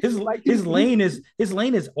No, saying? his Like his lane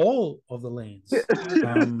is all of the lanes.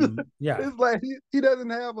 Yeah. it's like he doesn't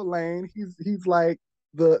have a lane. He's like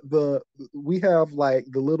the we have like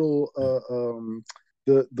the little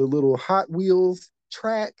Hot Wheels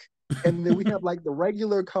track, and then we have like the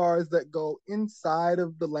regular cars that go inside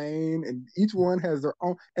of the lane, and each one has their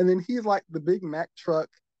own. And then he's like the big Mack truck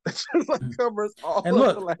that just like covers all And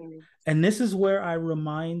of the look, lanes. and this is where I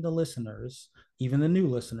remind the listeners, even the new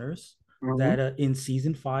listeners, Mm-hmm. that in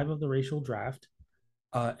season 5 of the racial draft,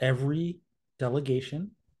 every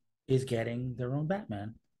delegation is getting their own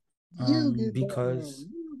Batman. You get Batman. Because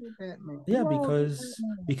You get Batman. yeah, You all get because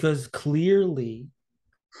Batman. because clearly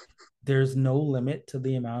there's no limit to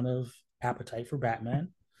the amount of appetite for Batman.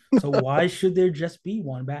 So why should there just be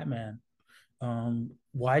one Batman?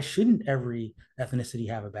 Why shouldn't every ethnicity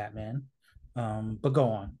have a Batman? But go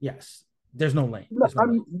on. Yes, there's no lane. No, There's no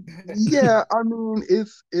lane. yeah, I mean,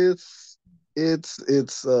 it's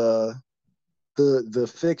it's the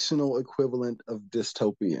fictional equivalent of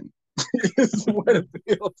dystopian is what it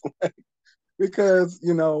feels like. Because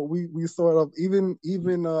we sort of even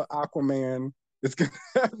Aquaman is gonna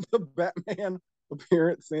have the Batman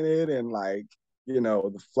appearance in it, and like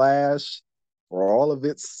the Flash, for all of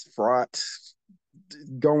its fraught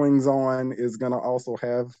goings on, is gonna also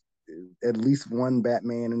have at least one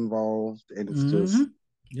Batman involved, and it's Mm-hmm. just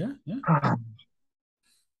Yeah, yeah.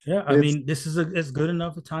 Yeah, I it's mean, this is as good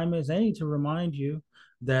enough a time as any to remind you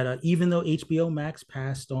that even though HBO Max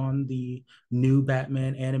passed on the new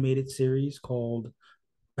Batman animated series called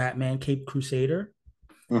Batman Cape Crusader,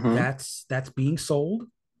 mm-hmm. that's being sold.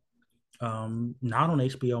 Not on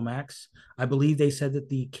HBO Max. I believe they said that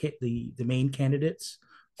the main candidates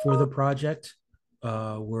for the project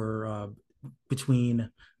were between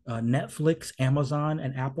Netflix, Amazon,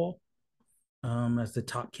 and Apple as the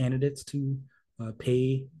top candidates to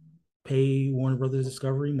pay Warner Brothers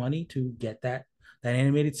Discovery money to get that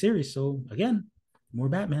animated series. So again, more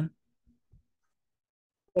Batman.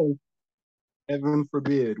 Heaven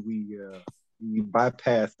forbid we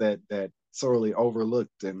bypass that sorely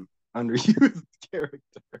overlooked and underused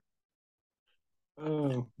character.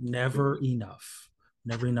 Oh, Never enough.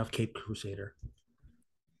 Never enough Cape Crusader.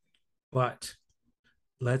 But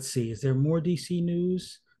let's see. Is there more DC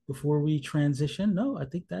news before we transition? No, I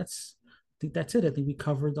think that's it. I think we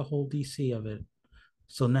covered the whole DC of it.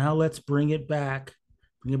 So now let's bring it back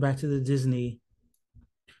to the Disney.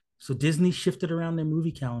 So Disney shifted around their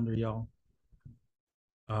movie calendar, y'all.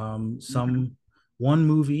 Some one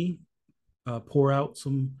movie pour out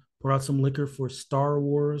some liquor for Star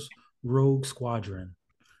Wars Rogue Squadron.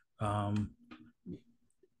 Um,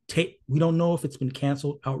 we don't know if it's been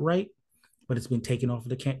canceled outright, but it's been taken off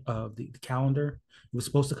of the calendar. It was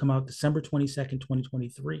supposed to come out December 22nd,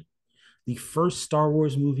 2023. The first Star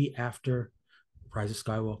Wars movie after Rise of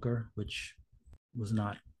Skywalker, which was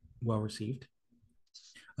not well received.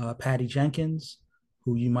 Patty Jenkins,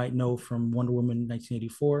 who you might know from Wonder Woman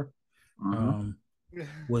 1984, mm-hmm. um,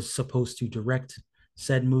 was supposed to direct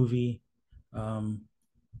said movie. Don't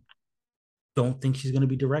think she's going to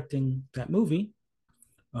be directing that movie,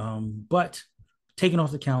 but taken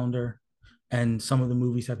off the calendar, and some of the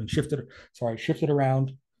movies have been shifted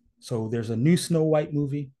around. So there's a new Snow White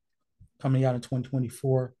movie coming out in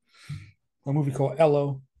 2024, a movie called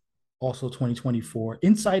Ello, also 2024,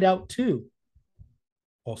 Inside Out 2,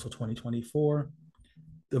 also 2024,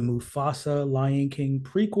 the Mufasa Lion King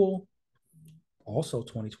prequel, also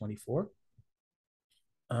 2024.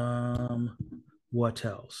 Um, what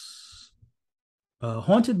else?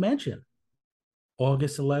 Haunted Mansion,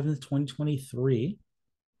 August 11th, 2023.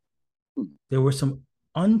 There were some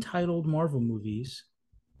untitled Marvel movies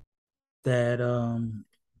that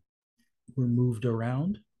were moved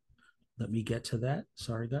around. Let me get to that.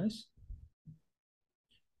 Sorry, guys.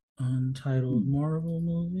 Untitled Marvel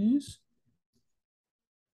movies.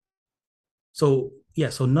 So, yeah,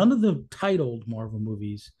 so none of the titled Marvel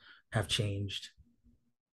movies have changed.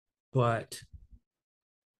 But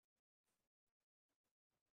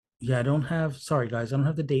yeah, sorry, guys, I don't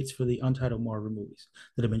have the dates for the untitled Marvel movies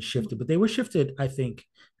that have been shifted, but they were shifted, I think,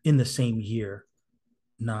 in the same year,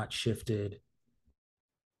 not shifted.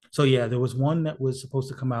 So yeah, there was one that was supposed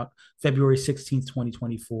to come out February 16th,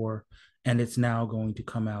 2024, and it's now going to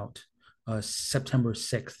come out September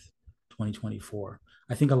 6th, 2024.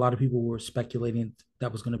 I think a lot of people were speculating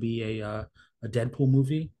that was going to be a Deadpool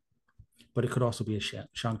movie, but it could also be a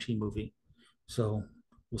Shang-Chi movie. So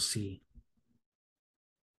we'll see.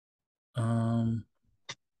 Um,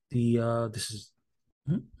 this is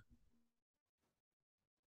hmm?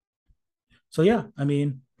 So yeah, I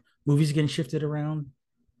mean, movies getting shifted around.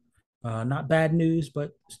 Not bad news,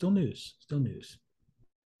 but still news. Still news.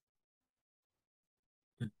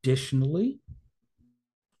 Additionally,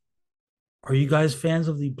 are you guys fans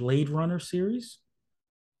of the Blade Runner series?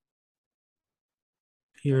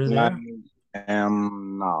 Here or I there?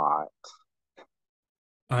 am not.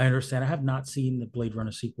 I understand. I have not seen the Blade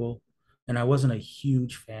Runner sequel, and I wasn't a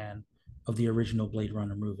huge fan of the original Blade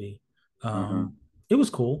Runner movie. Mm-hmm. It was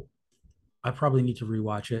cool. I probably need to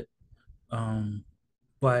rewatch it. Um,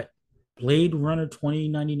 but Blade Runner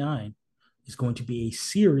 2099 is going to be a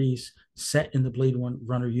series set in the Blade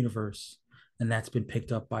Runner universe, and that's been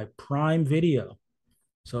picked up by Prime Video.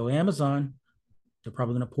 So Amazon, they're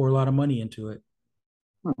probably going to pour a lot of money into it.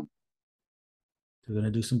 They're going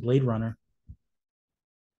to do some Blade Runner.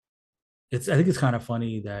 I think it's kind of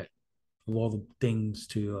funny that of all the things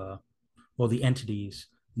all the entities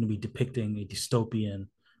going to be depicting a dystopian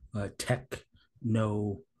tech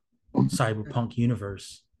no cyberpunk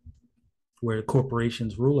universe where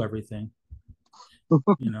corporations rule everything.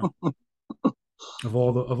 You know, of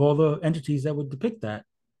all the entities that would depict that,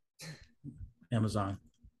 Amazon.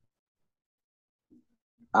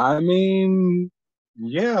 I mean,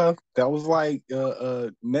 yeah, that was like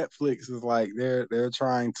Netflix is like they're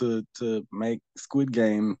trying to make Squid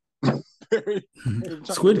Game. They're trying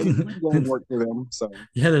to Squid, make Squid Game work for them. So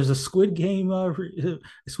yeah, there's a Squid Game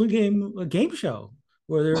game show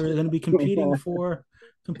where they're going to be competing for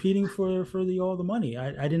the all the money.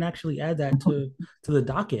 I didn't actually add that to the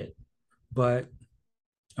docket, but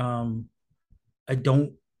um, I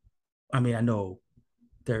don't. I mean, I know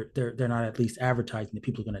they're not at least advertising that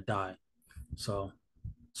people are going to die. So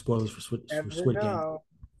spoilers for Never Squid Game. know.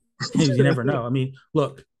 You never know. I mean,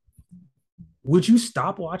 look, would you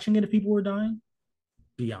stop watching it if people were dying?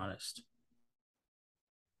 Be honest.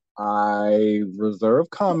 I reserve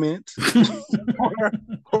comment for,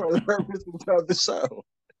 for the purposes of the show.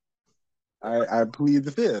 I plead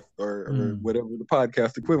the fifth or Mm, whatever the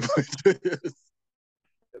podcast equivalent is.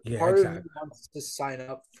 yeah, Part of me exactly. wants to sign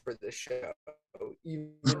up for the show,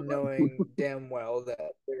 even knowing damn well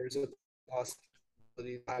that there's a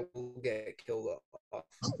possibility I will get killed off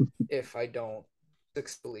if I don't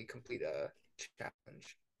successfully complete a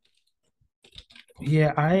challenge.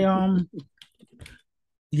 Yeah,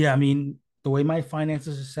 yeah, I mean, the way my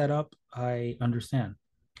finances are set up, I understand.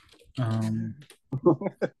 Um, I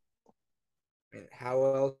mean, how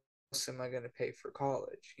else am I going to pay for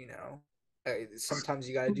college? Sometimes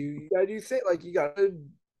you gotta do things like you gotta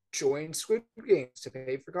join Squid Games to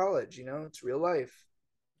pay for college. It's real life.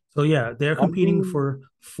 so yeah, they're I competing mean, for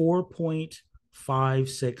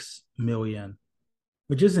 4.56 million,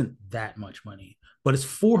 which isn't that much money, but it's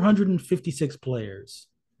 456 players.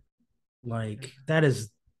 Like that is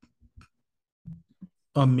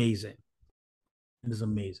amazing. It is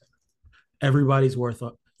amazing. Everybody's worth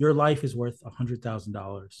your life is worth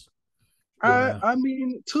 $100,000. I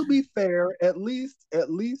mean, to be fair, at least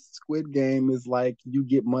Squid Game is like you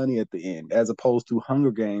get money at the end, as opposed to Hunger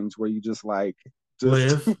Games where you just Live,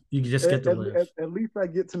 you just get to live. at least I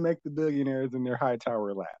get to make the billionaires in their high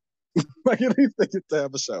tower laugh. Like at least they get to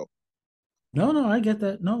have a show. No, no, I get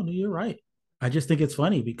that. No, you're right. I just think it's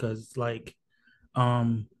funny because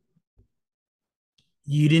um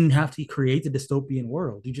you didn't have to create the dystopian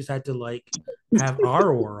world. You just had to have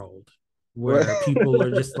our world Right. where people are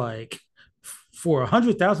just for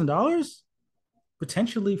 $100,000,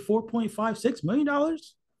 potentially $4.56 million.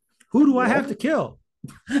 Who do I Yeah. have to kill?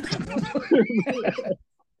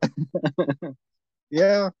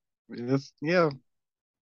 Yeah. Yeah.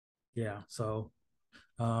 Yeah. So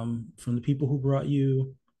from the people who brought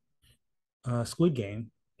you Squid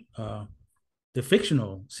Game, uh, the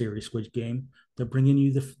fictional series Squid Game, they're bringing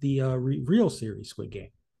you the real series Squid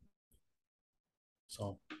Game.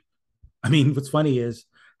 So, I mean, what's funny is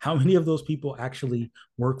how many of those people actually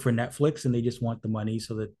work for Netflix and they just want the money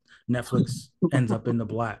so that Netflix ends up in the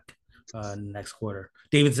black next quarter.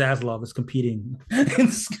 David Zaslav is competing in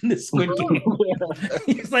the Squid Game.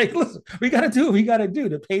 He's like, listen, we got to do what we got to do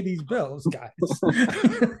to pay these bills, guys.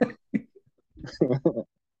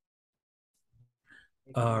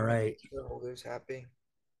 All right. Shareholders happy.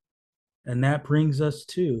 And that brings us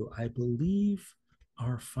to, I believe,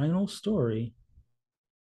 our final story.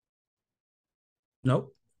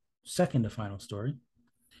 Nope. Second to final story.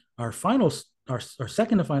 Our final, our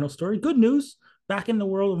second to final story. Good news. Back in the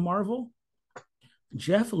world of Marvel,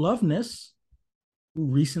 Jeff Loveness, who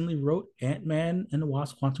recently wrote Ant-Man and the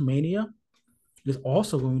Wasp: Quantumania, is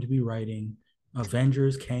also going to be writing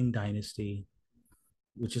Avengers: Kang Dynasty,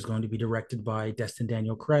 which is going to be directed by Destin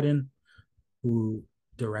Daniel Cretton, who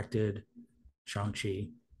directed Shang-Chi.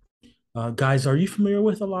 Guys, are you familiar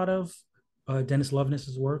with a lot of Dennis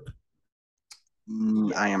Loveness's work?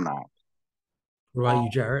 I am not. What about you,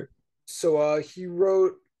 Jarrett? So he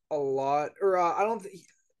wrote a lot, or I don't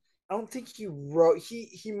think he wrote.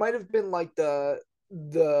 He might have been like the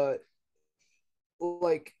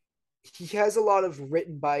like he has a lot of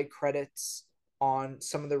written by credits on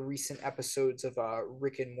some of the recent episodes of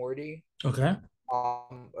Rick and Morty, Okay.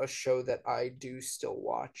 a show that I do still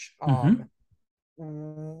watch. Mm-hmm.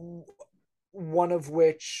 One of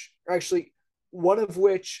which, actually, one of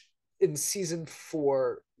which in season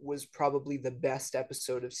 4 was probably the best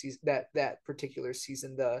episode of season that particular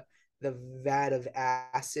season, the vat of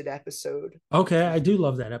acid episode. Okay, I do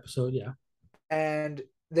love that episode. Yeah. And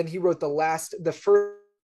then he wrote the first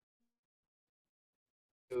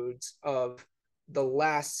episodes of the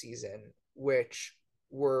last season, which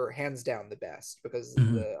were hands down the best because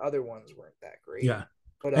Mm-hmm. the other ones weren't that great. Yeah.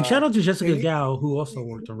 But And shout out to I Jessica mean, Gao, who also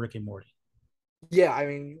worked on Rick and Morty. yeah, I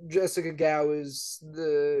mean, Jessica Gao is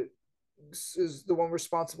the one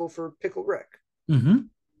responsible for Pickle Rick.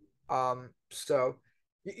 Mm-hmm. So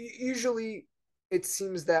usually it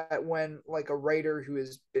seems that when like a writer who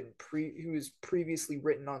has previously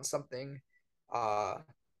written on something, uh,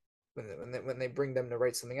 when they bring them to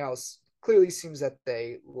write something else, clearly seems that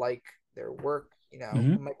they like their work. You know,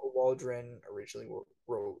 Mm-hmm. Michael Waldron originally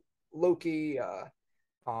wrote Loki.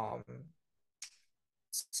 Um,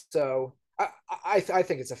 so I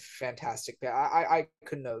think it's a fantastic pair. I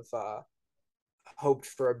couldn't have hoped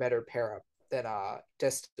for a better pair up than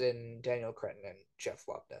Destin Daniel Cretton and Jeff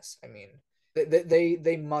Loveness. I mean,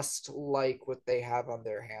 they must like what they have on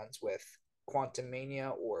their hands with Quantum Mania,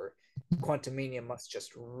 or Quantum Mania must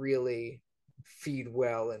just really feed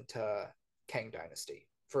well into Kang Dynasty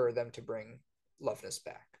for them to bring Loveness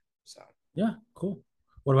back. So Yeah, cool.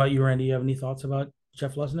 What about you, Randy? You have any thoughts about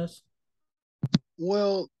Jeff Lesness?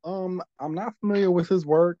 Well, I'm not familiar with his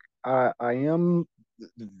work. I am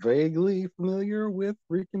vaguely familiar with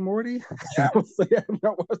Rick and Morty. I would say I've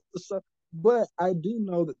not watched the show, but I do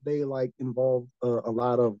know that they like involve a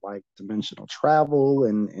lot of like dimensional travel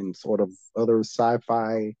and sort of other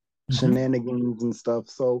sci-fi Mm-hmm. shenanigans and stuff.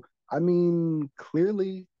 So I mean,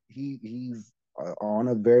 clearly he's on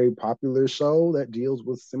a very popular show that deals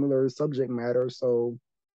with similar subject matter. So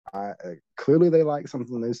clearly they like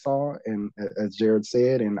something they saw, and as Jared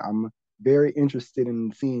said, and I'm very interested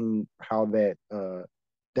in seeing how that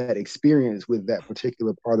experience with that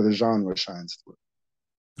particular part of the genre shines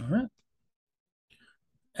through. All right.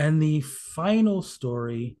 And the final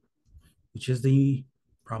story, which is the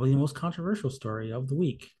probably the most controversial story of the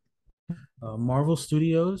week. Marvel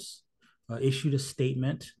Studios issued a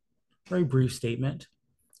statement, very brief statement,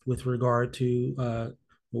 with regard to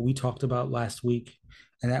what we talked about last week,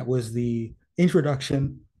 and that was the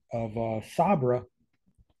introduction of Sabra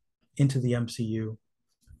into the MCU.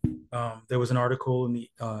 There was an article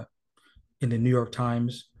in the New York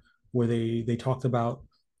Times where they talked about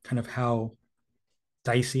kind of how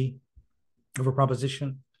dicey of a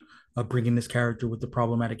proposition of bringing this character with the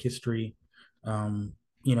problematic history, um,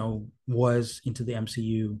 was into the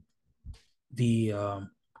MCU. The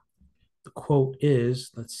quote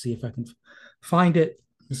is, let's see if I can find it.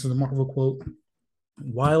 This is a Marvel quote.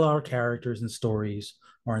 While our characters and stories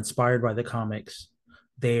are inspired by the comics,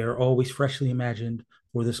 they are always freshly imagined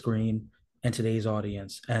for the screen and today's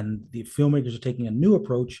audience. And the filmmakers are taking a new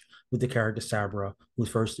approach with the character Sabra, who was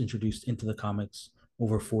first introduced into the comics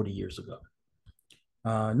over 40 years ago.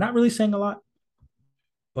 Not really saying a lot,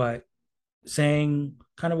 but saying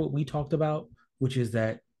kind of what we talked about, which is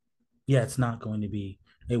that, yeah, it's not going to be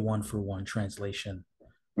a one for one translation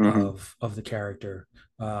Mm-hmm. of the character.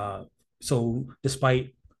 So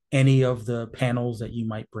despite any of the panels that you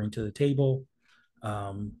might bring to the table,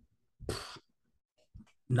 um,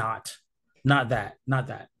 not not that.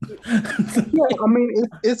 Yeah, I mean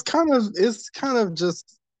it's kind of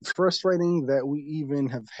just frustrating that we even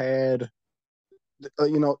have had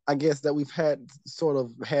I guess that we've had sort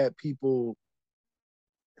of had people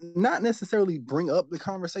not necessarily bring up the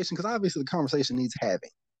conversation, because obviously the conversation needs having,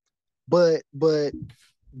 but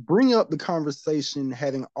bring up the conversation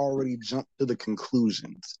having already jumped to the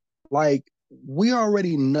conclusions. Like, we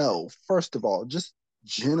already know, first of all, just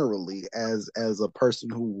generally as a person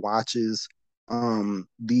who watches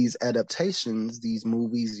these adaptations, these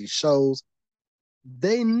movies, these shows,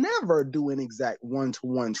 they never do an exact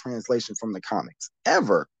one-to-one translation from the comics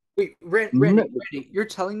ever. wait, Ne- Randy, you're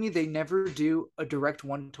telling me they never do a direct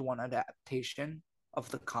one-to-one adaptation of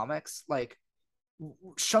the comics? Like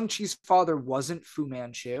Shang-Chi's father wasn't Fu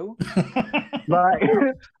Manchu. Like,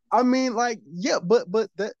 I mean, like, yeah, but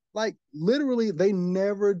that, like, literally, they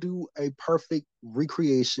never do a perfect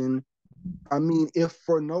recreation. I mean, if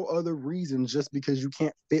for no other reason, just because you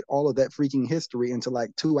can't fit all of that freaking history into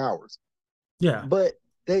like 2 hours. Yeah. But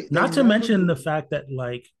they Not to never mention do. the fact that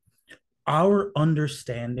like our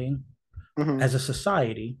understanding Mhm. as a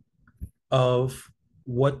society of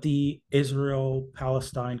what the Israel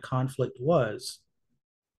Palestine conflict was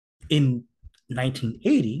in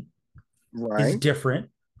 1980 is Right?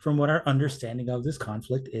 different from what our understanding of this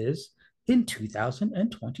conflict is in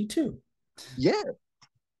 2022. Yeah.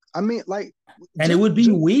 I mean, like, And just it would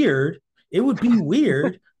be weird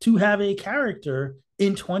to have a character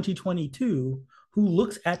in 2022 who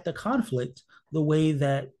looks at the conflict the way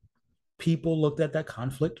that people looked at that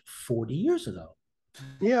conflict 40 years ago.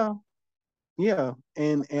 yeah, yeah.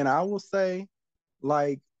 And I will say,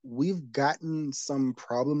 like, we've gotten some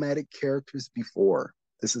problematic characters before.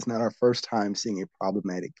 This is not our first time seeing a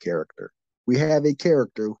problematic character. We have a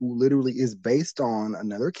character who literally is based on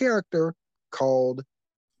another character called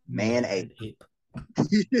Man Ape. Man ape.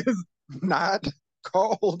 He is not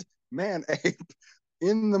called Man Ape.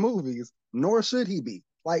 in the movies, nor should he be.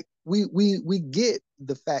 Like we get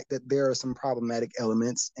the fact that there are some problematic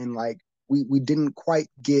elements, and like we didn't quite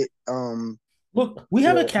get Look, we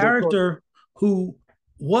have a character who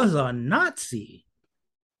was a Nazi,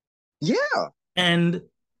 yeah, and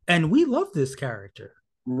we love this character.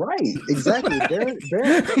 right, exactly.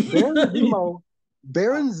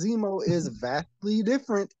 Baron Zemo is vastly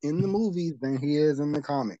different in the movies than he is in the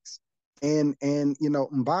comics. And you know,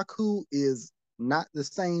 M'Baku is not the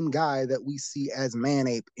same guy that we see as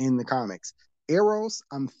Manape in the comics. Eros,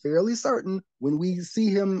 I'm fairly certain when we see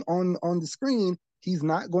him on the screen, he's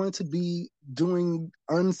not going to be doing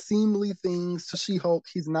unseemly things to She-Hulk.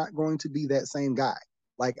 He's not going to be that same guy.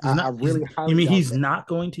 Like He's I not. really You highly mean doubt he's that. not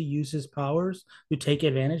going to use his powers to take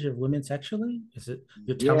advantage of women sexually? Is it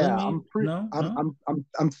you're telling Yeah, me? No, no.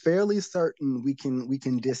 I'm fairly certain we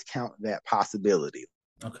can discount that possibility.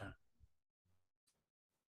 Okay.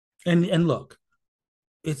 And look,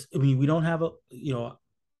 it's. I mean, we don't have a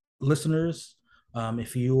listeners.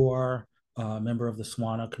 If you are a member of the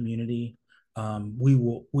Swana community,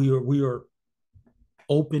 we are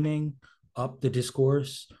opening up the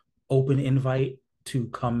discourse, open invite to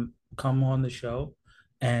come on the show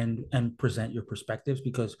and present your perspectives,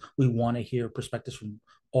 because we want to hear perspectives from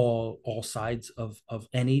all sides of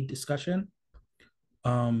any discussion.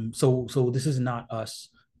 So this is not us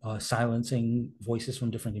silencing voices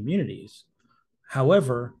from different communities.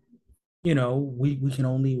 However, we can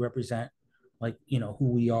only represent, like, who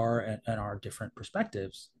we are, and our different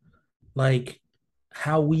perspectives. Like,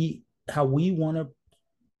 how we want to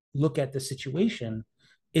look at the situation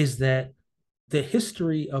is that the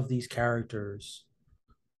history of these characters,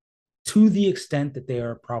 to the extent that they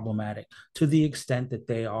are problematic, to the extent that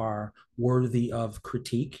they are worthy of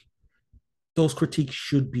critique, those critiques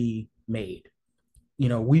should be made.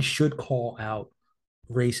 We should call out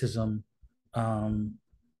racism, um,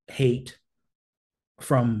 hate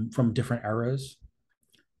from different eras.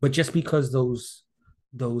 But just because those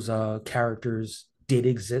characters did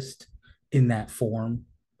exist in that form,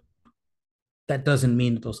 that doesn't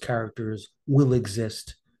mean that those characters will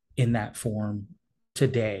exist in that form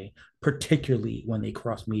today, particularly when they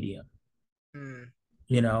cross media. Mm.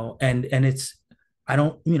 And it's, I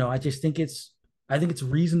don't, I just think it's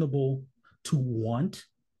reasonable to want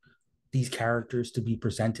these characters to be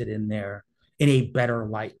presented in a better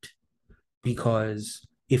light, because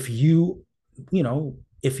if you're an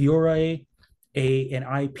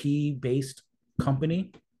IP based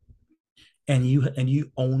company, and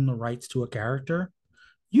you own the rights to a character,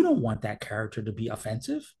 you don't want that character to be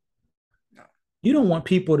offensive. No. You don't want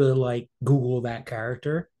people to like Google that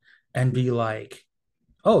character and be like,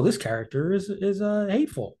 "Oh, this character is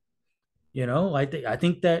hateful." I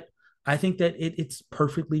think that it's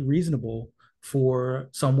perfectly reasonable for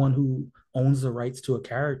someone who owns the rights to a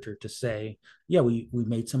character to say, "Yeah, we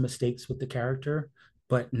made some mistakes with the character,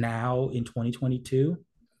 but now in 2022,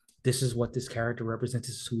 this is what this character represents.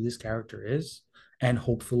 This is who this character is." And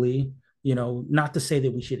hopefully, not to say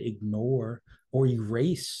that we should ignore or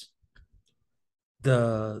erase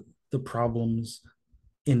the problems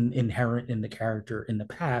inherent in the character in the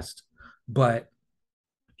past, but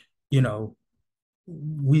you know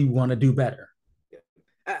we want to do better.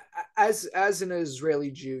 As an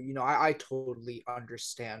Israeli Jew, I totally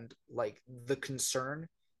understand like the concern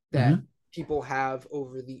that Mm-hmm. people have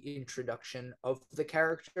over the introduction of the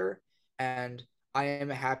character, and I am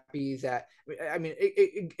happy that I mean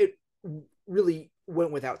it really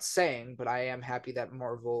went without saying, but I am happy that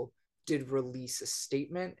Marvel did release a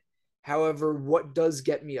statement. However, what does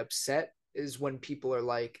get me upset is when people are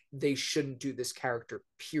like, they shouldn't do this character,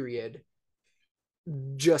 period,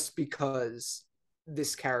 just because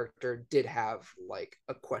this character did have like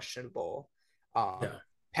a questionable Yeah.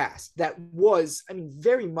 past that was, I mean,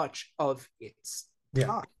 very much of its Yeah.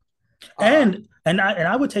 time. And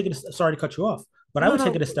I would take it. Sorry to cut you off, but I No, would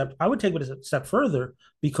take no. it a step. I would take it a step further,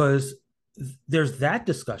 because there's that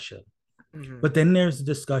discussion, Mm-hmm. but then there's the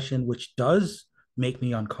discussion which does make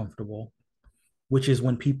me uncomfortable, which is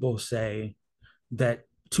when people say that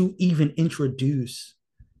to even introduce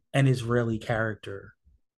an Israeli character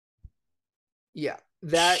Yeah,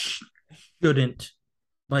 that shouldn't,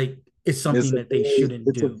 like, it's It's something a that they shouldn't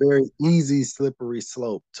it's a do. very easy slippery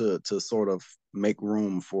slope to sort of make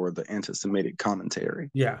room for the anti-Semitic commentary.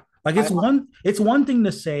 Yeah. Like, I it's one thing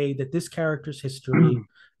to say that this character's history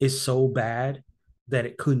is so bad that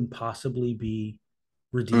it couldn't possibly be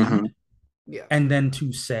Mm-hmm. redeemed. yeah. And then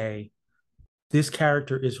to say this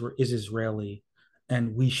character is Israeli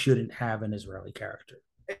and we shouldn't have an Israeli character.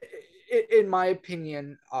 In my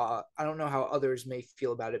opinion, I don't know how others may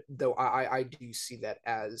feel about it, though I do see that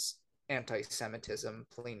as anti-Semitism,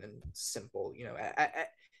 plain and simple.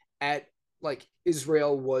 At like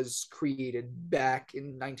Israel was created back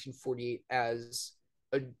in 1948 as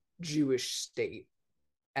a Jewish state,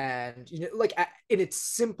 and like in its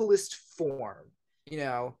simplest form, you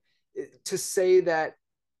know, to say that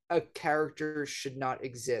a character should not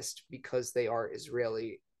exist because they are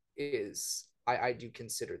Israeli is I do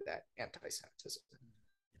consider that anti-Semitism.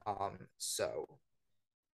 So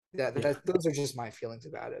Yeah. those are just my feelings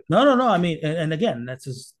about it. No. I mean, and again, that's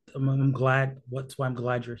just I'm glad. What's why I'm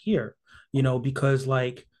glad you're here. Because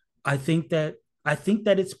like I think that I think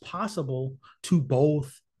that it's possible to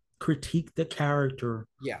both critique the character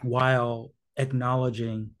Yeah, while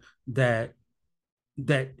acknowledging that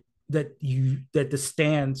that that the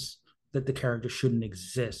stance that the character shouldn't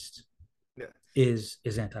exist yeah. is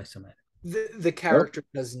anti-Semitic. The Yep. character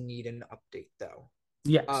does need an update though.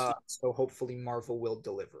 Yes. So hopefully Marvel will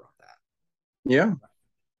deliver on that. Yeah.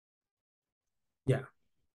 Yeah.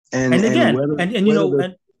 And And and again, whether and whether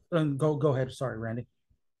the and go ahead. Sorry, Randy.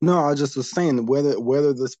 no, I just was saying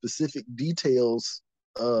whether the specific details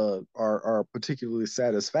are particularly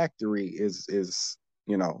satisfactory is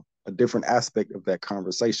a different aspect of that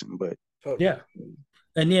conversation. But Totally. Yeah.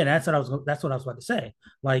 And yeah, that's what I was about to say.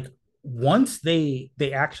 Like once they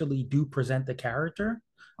actually do present the character,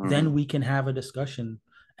 then mhm, we can have a discussion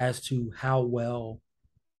as to how well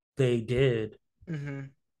they did Mm-hmm.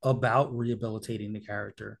 about rehabilitating the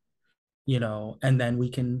character, and then we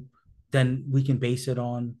can base it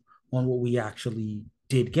on what we actually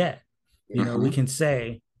did get. We mhm, can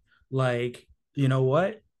say, like, you know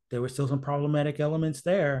what, there were still some problematic elements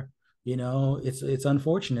there. It's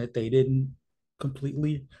unfortunate they didn't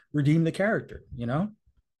completely redeem the character,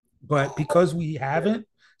 but because we haven't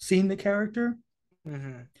seen the character,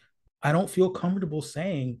 Mm-hmm. I don't feel comfortable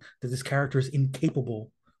saying that this character is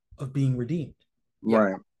incapable of being redeemed. Yeah,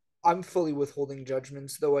 right, I'm fully withholding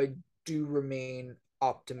judgments, though I do remain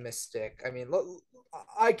optimistic. I mean,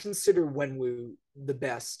 I consider Wenwu the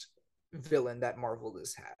best villain that Marvel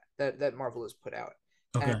has had, that Marvel has put out,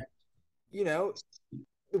 and Okay. you know,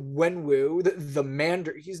 Wenwu, the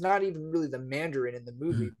Mandarin, he's not even really the Mandarin in the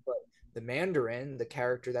movie, Mhm. but the Mandarin, the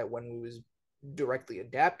character that Wenwu is directly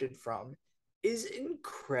adapted from, is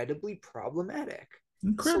incredibly problematic.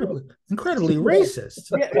 So, Incredibly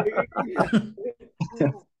racist.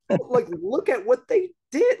 yeah, like look at what they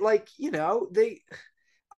did. Like,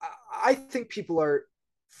 I think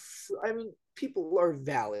I mean, people are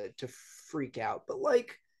valid to freak out, but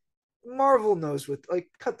like Marvel knows what, like,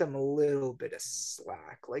 cut them a little bit of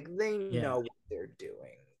slack. Like, they Yeah. know what they're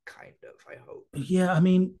doing, kind of, I hope. Yeah, I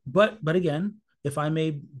mean, but again, if I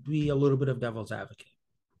may be a little bit of devil's advocate,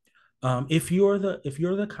 if you're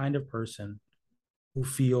the kind of person who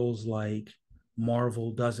feels like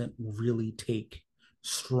Marvel doesn't really take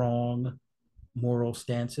strong moral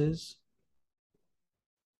stances,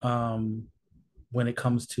 um, when it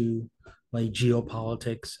comes to like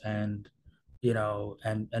geopolitics and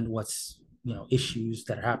what's issues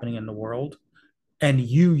that are happening in the world, and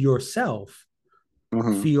you yourself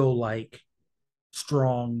mhm, feel like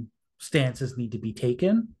strong stances need to be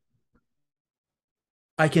taken,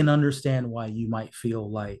 I can understand why you might feel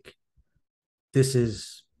like this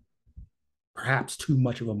is perhaps too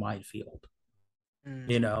much of a minefield.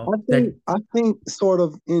 You Mm, know that. I think sort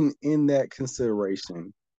of in that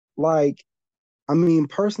consideration, like I mean,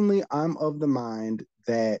 personally, I'm of the mind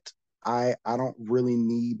that I don't really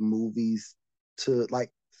need movies to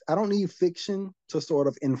like I don't need fiction to sort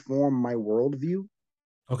of inform my worldview.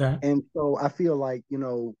 Okay. And so I feel like,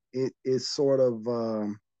 it is sort of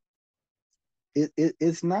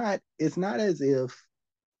it's not as if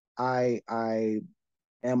I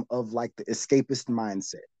am of like the escapist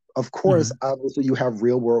mindset. Of course, Mm-hmm. obviously you have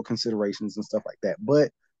real world considerations and stuff like that.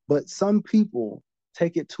 But some people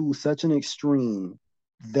take it to such an extreme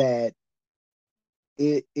that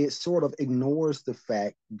it sort of ignores the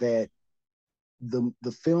fact that the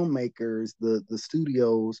filmmakers, the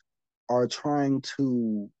studios are trying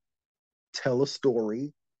to tell a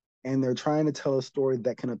story, and they're trying to tell a story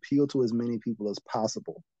that can appeal to as many people as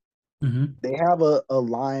possible. Mm-hmm. They have a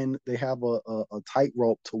line, they have a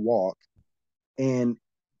tightrope to walk. And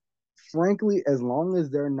frankly, as long as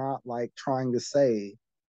they're not like trying to say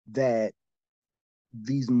that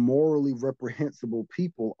these morally reprehensible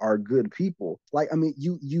people are good people, like I mean,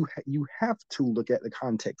 you have to look at the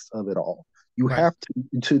context of it all. You Right. have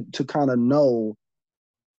to kind of know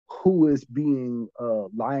who is being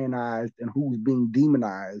lionized and who's being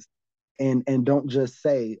demonized, and don't just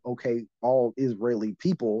say, okay, all Israeli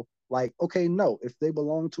people. Like, okay, no, if they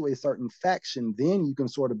belong to a certain faction, then you can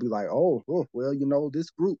sort of be like, oh, well, this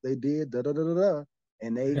group, they did da da da da da,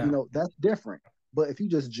 and they, Yeah. that's different. But if you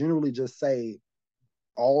just generally just say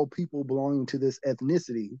all people belonging to this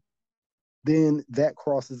ethnicity, then that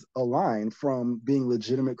crosses a line from being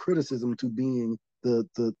legitimate criticism to being the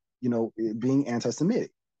being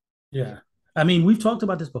anti-Semitic. Yeah. I mean, we've talked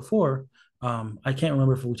about this before. I can't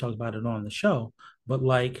remember if we talked about it on the show, but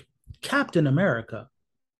like Captain America,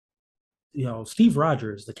 Steve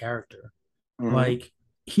Rogers, the character, Mm-hmm. like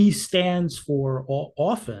he stands for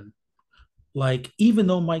often, like, even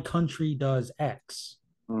though my country does X,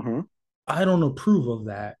 Mm-hmm. I don't approve of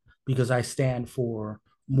that because I stand for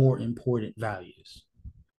more important values.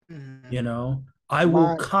 Mhm. I will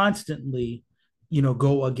My constantly,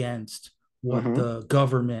 go against what mm-hmm. the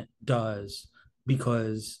government does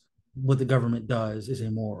because what the government does is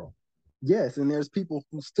immoral. Yes, and there's people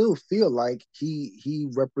who still feel like he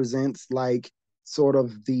represents like sort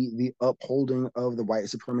of the upholding of the white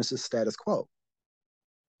supremacist status quo.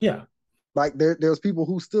 Yeah. Like there's people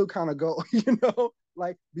who still kind of go,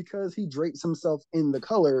 like because he drapes himself in the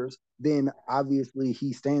colors, then obviously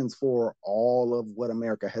he stands for all of what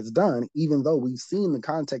America has done, even though we've seen the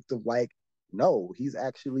context of like, no, he's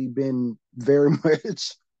actually been very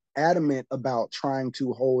much adamant about trying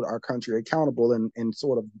to hold our country accountable and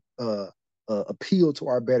sort of appeal to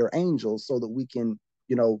our better angels so that we can,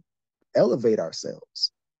 elevate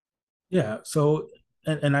ourselves. Yeah. So,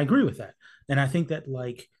 and I agree with that. And I think that,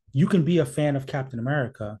 like, you can be a fan of Captain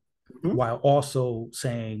America Mm-hmm. while also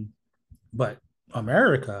saying, but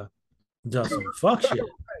America does some fuck shit.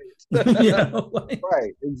 Like,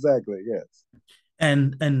 Right, exactly, yes.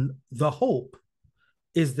 and the hope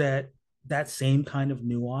is that that same kind of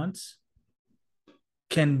nuance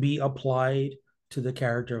can be applied to the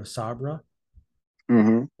character of Sabra,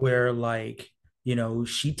 Mm-hmm. where, like,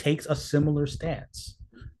 she takes a similar stance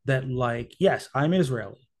that, like, yes, I'm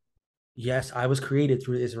Israeli. Yes, I was created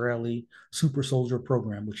through the Israeli super soldier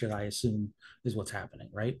program, which I assume is what's happening,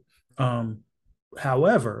 right? Um,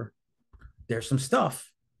 However, there's some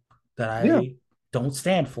stuff that Yeah, I don't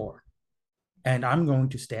stand for, and I'm going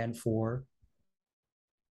to stand for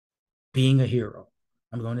being a hero.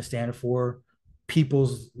 I'm going to stand for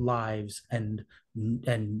people's lives and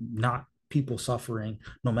not people suffering,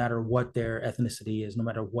 no matter what their ethnicity is, no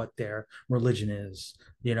matter what their religion is,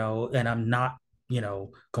 and I'm not,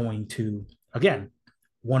 going to, again,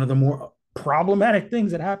 one of the more problematic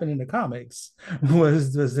things that happened in the comics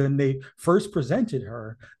was when they first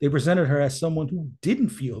they presented her as someone who didn't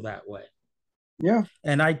feel that way. yeah,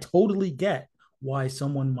 And I totally get why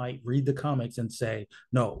someone might read the comics and say,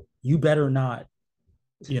 no, you better not,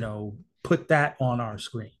 put that on our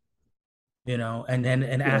screen, and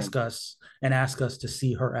yeah. ask us to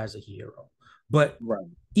see her as a hero. But Right.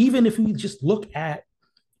 even if we just look at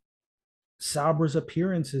Sabra's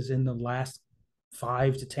appearances in the last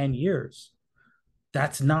 5 to 10 years,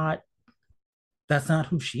 that's not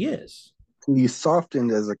who she is. He's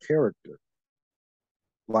softened as a character.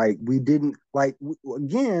 Like we didn't like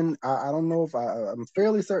again. I don't know if I'm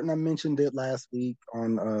fairly certain I mentioned it last week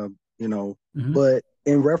on Mm-hmm. but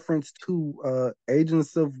in reference to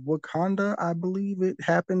Agents of Wakanda, I believe it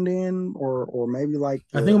happened in or maybe like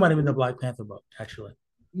I think the it might have been the Black Panther book, actually.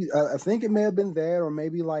 I think it may have been that, or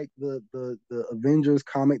maybe like the Avengers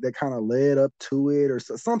comic that kind of led up to it, or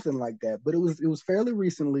something like that. But it was fairly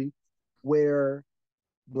recently where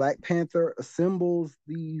Black Panther assembles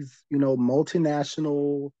these,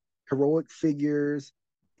 multinational heroic figures,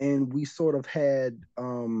 and we sort of had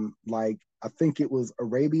like I think it was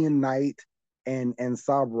Arabian Night and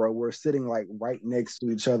Sabra were sitting like right next to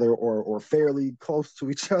each other or fairly close to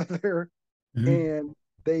each other, Mm-hmm. and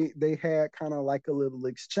they had kind of like a little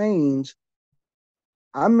exchange.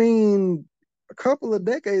 I mean, a couple of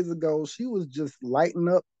decades ago, she was just lighting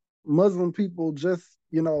up Muslim people just,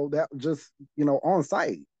 that just, on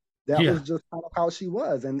sight. That was Yeah. just kind of how she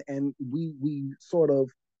was. And we sort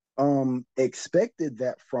of expected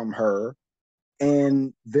that from her.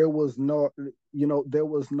 And there was no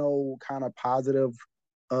kind of positive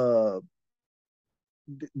uh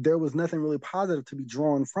there was nothing really positive to be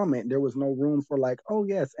drawn from it. There was no room for like, oh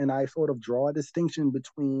yes, and I sort of draw a distinction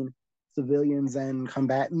between civilians and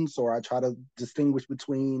combatants, or I try to distinguish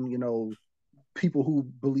between, people who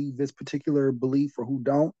believe this particular belief or who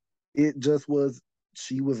don't. It just was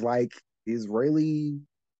she was like Israeli,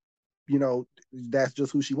 that's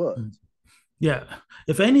just who she was. Mm. Yeah.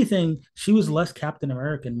 If anything, she was less Captain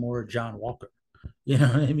American, more John Walker. You know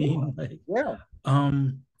what I Yeah, mean? Like, yeah.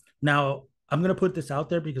 um, now I'm gonna put this out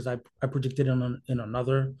there because I predicted it in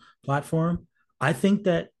another platform. I think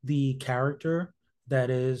that the character that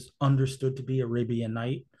is understood to be Arabian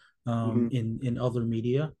Night, Mm-hmm. in other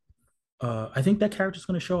media, I think that character is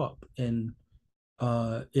going to show up in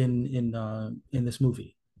in this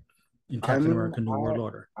movie in I Captain mean, America: New World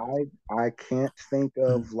Order. I can't think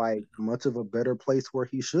of like much of a better place where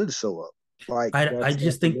he should show up. Like I that's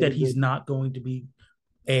just a think that little he's bit, not going to be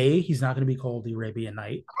a he's not going to be called the Arabian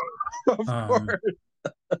Night. of Um, course.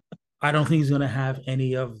 I don't think he's going to have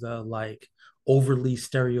any of the like overly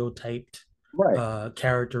stereotyped Right,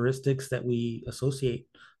 characteristics that we associate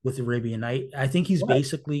with Arabian Night. I think he's right.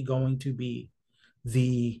 basically going to be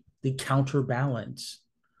the counterbalance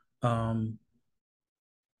um,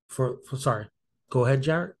 for sorry. Go ahead,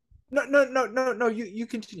 Jared. No. You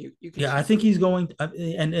continue. You Yeah, I continue. think he's going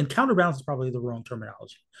and counterbalance is probably the wrong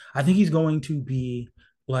terminology. I think he's going to be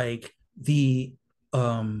like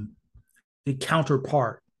um the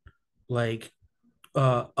counterpart like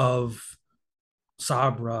of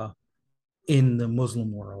Sabra in the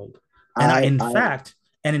Muslim world. And I I in I fact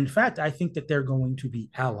in fact I think that they're going to be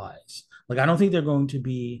allies. Like I don't think they're going to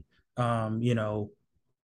be you know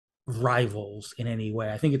rivals in any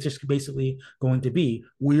way. I think it's just basically going to be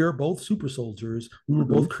we're both super soldiers. We were mhm.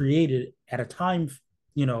 both created at a time,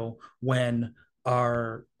 when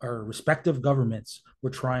our respective governments were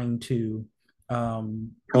trying to, you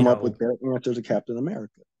Come up with know, their answer to Captain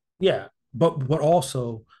America. yeah, but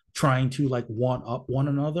also trying to like one up one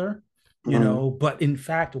another, Mhm. But in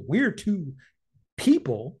fact, we're two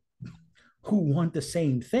people who want the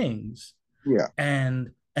same things, Yeah,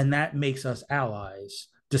 and that makes us allies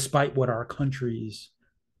despite what our countries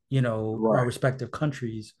our right. respective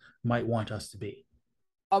countries might want us to be.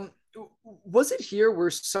 Um, was it here where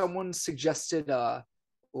someone suggested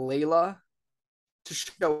Layla to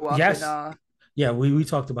show up in Yes, yeah, we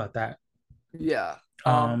talked about that. yeah.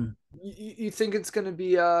 um You think it's gonna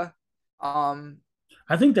be um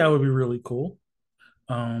I think that would be really cool.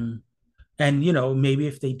 um and maybe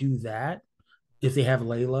if they do that, if they have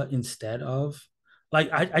Layla instead of, like,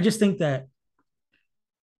 I just think that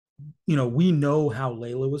we know how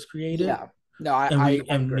Layla was created, yeah. No, and we I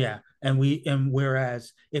and agree. yeah, and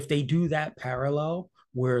whereas if they do that parallel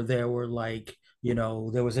where there were like,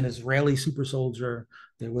 there was an Israeli super soldier,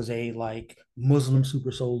 there was a like Muslim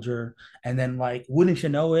super soldier, and then like wouldn't you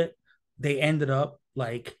know it, they ended up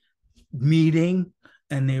like meeting,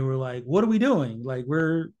 and they were like, what are we doing, like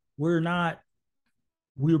we're not,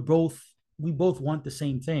 we're both, we both want the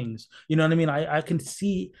same things, you know what I mean? I can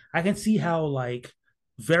see how like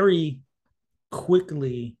very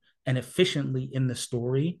quickly and efficiently in the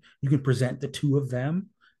story you can present the two of them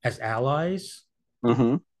as allies,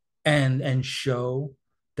 Mhm. and show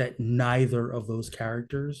that neither of those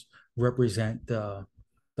characters represent the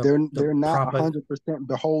They're not proper, 100%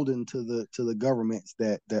 beholden to the governments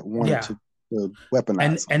that wanted yeah, to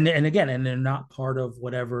weaponize them. and again, and they're not part of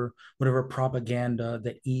whatever propaganda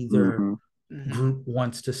that either Mhm. Hmm. group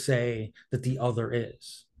wants to say that the other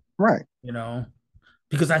is, Right. you know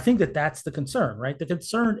because I think that that's the concern, right? The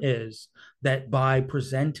concern is that by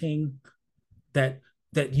presenting that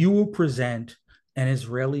you will present an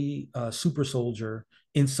Israeli super soldier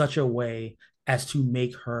in such a way as to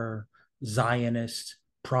make her Zionist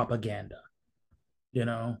propaganda, you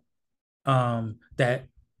know, that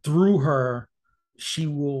through her she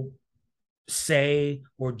will say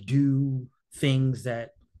or do things that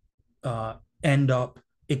end up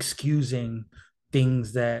excusing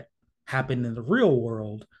things that happen in the real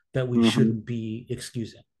world that we Mhm. shouldn't be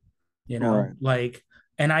excusing, Right. like,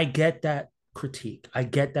 and I get that critique, I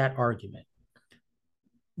get that argument,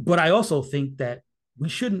 but I also think that we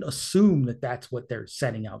shouldn't assume that that's what they're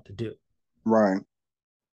setting out to do. Right.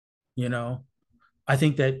 You know, I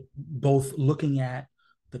think that both looking at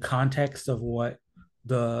the context of what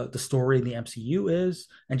the story in the MCU is,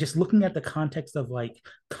 and just looking at the context of like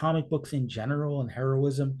comic books in general and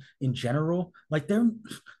heroism in general, like they're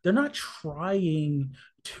not trying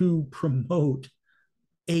to promote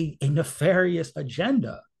a nefarious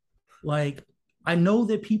agenda. Like, I know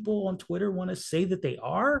that people on Twitter want to say that they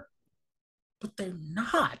are, but they're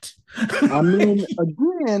not. I mean, Like,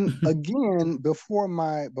 again, before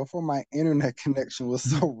my internet connection was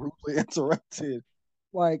so rudely interrupted,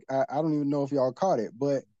 like I don't even know if y'all caught it,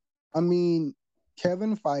 but I mean,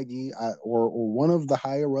 Kevin Feige, or one of the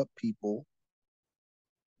higher up people,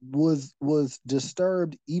 was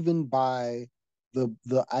disturbed even by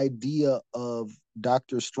the idea of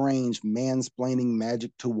Doctor Strange mansplaining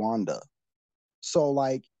magic to Wanda. So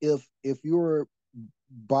like if you're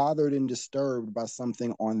bothered and disturbed by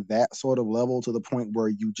something on that sort of level to the point where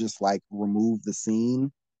you just like remove the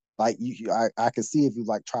scene, like I could see if you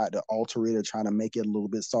like tried to alter it or try to make it a little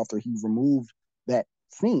bit softer, he removed that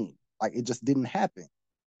scene, like it just didn't happen.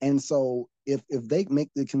 And so if they make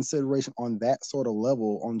the consideration on that sort of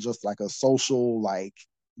level, on just like a social, like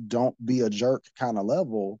don't be a jerk kind of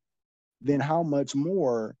level, then how much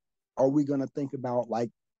more are we going to think about like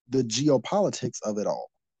the geopolitics of it all?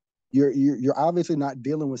 You're obviously not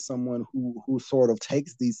dealing with someone who sort of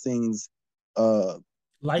takes these things uh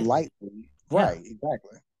Lightly. lightly. Yeah. Right,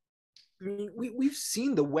 exactly. I mean, we've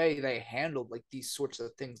seen the way they handled like these sorts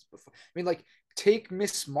of things before. I mean, like take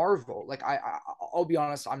Miss Marvel. Like I'll be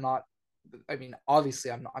honest, I'm not. I mean,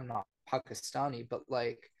 obviously, I'm not Pakistani, but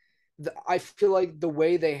like, I feel like the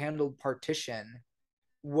way they handled partition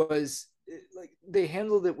was like they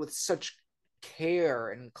handled it with such care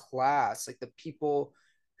and class. Like the people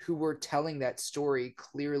who were telling that story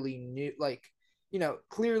clearly knew, like,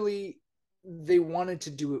 clearly they wanted to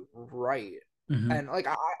do it right. Mm-hmm. And like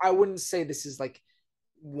I wouldn't say this is like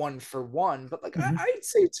one for one, but like Mm-hmm. I'd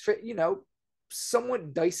say it's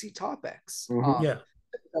somewhat dicey topics. Mm-hmm. Yeah.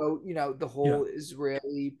 So the Yeah. whole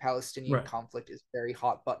Israeli Palestinian Right. conflict is very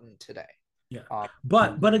hot button today. Yeah. Um,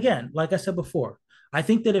 But again, like I said before, I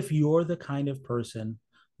think that if you're the kind of person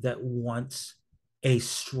that wants a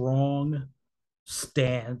strong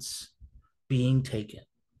stance being taken,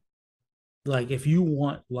 like if you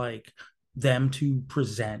want like them to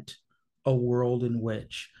present a world in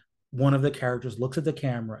which one of the characters looks at the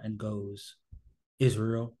camera and goes,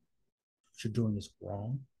 Israel, you're doing this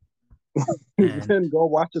wrong. And Then go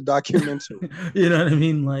watch a documentary. you know what I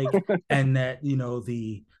mean? Like, and that,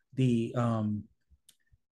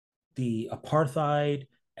 the apartheid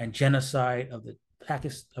and genocide of the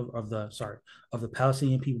Pakistan of the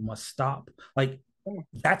Palestinian people must stop. Like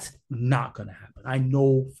that's not going to happen. I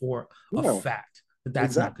know for a Yeah, fact that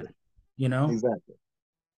that's not exactly. going to, you know, Exactly.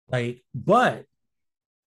 like, but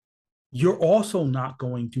you're also not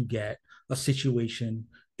going to get a situation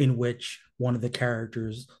in which one of the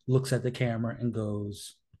characters looks at the camera and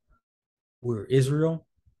goes, "We're Israel.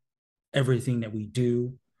 Everything that we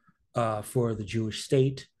do for the Jewish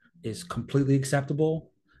state is completely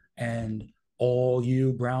acceptable, and all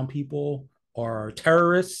you brown people are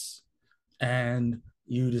terrorists, and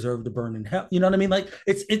you deserve to burn in hell." You know what I mean? Like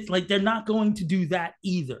it's like they're not going to do that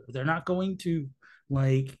either. They're not going to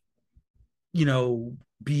like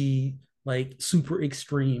be like super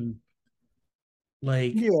extreme.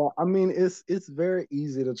 Like Yeah, I mean it's very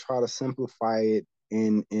easy to try to simplify it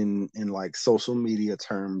in like social media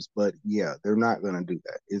terms, but yeah, they're not gonna do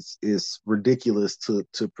that. It's ridiculous to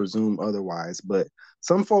presume otherwise. But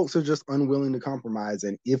some folks are just unwilling to compromise,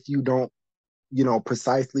 and if you don't,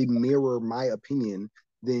 precisely mirror my opinion,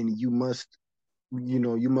 then you must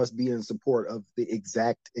be in support of the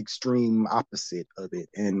exact extreme opposite of it,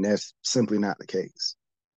 and that's simply not the case.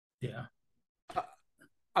 yeah.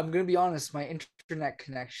 I'm gonna be honest, my internet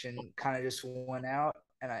connection kind of just went out,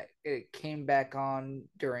 and it came back on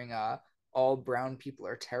during all brown people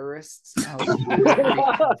are terrorists, and I was very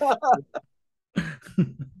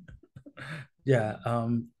Yeah,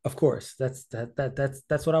 of course. That's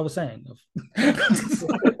what I was saying.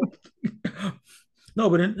 No,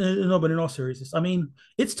 but in all seriousness, I mean,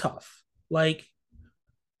 it's tough. Like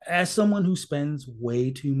as someone who spends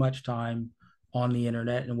way too much time on the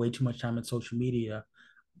internet and way too much time on social media,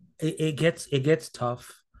 it gets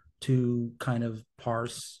tough to kind of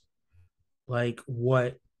parse like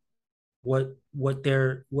what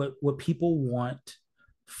people want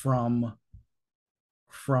from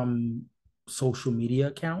from social media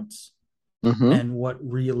accounts Mm-hmm. and what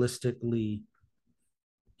realistically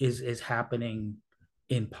is happening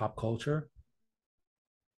in pop culture.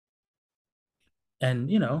 And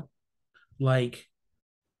like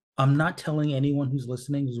I'm not telling anyone who's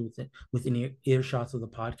listening who's within earshots of the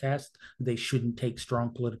podcast they shouldn't take strong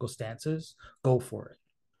political stances. Go for it.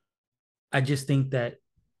 I just think that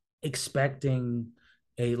expecting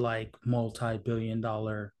a like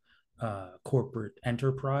multi-billion-dollar corporate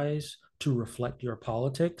enterprise to reflect your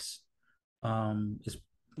politics is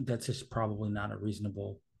that's just probably not a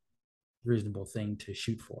reasonable thing to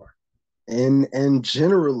shoot for. And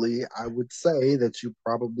generally, I would say that you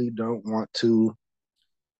probably don't want to,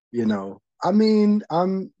 I mean,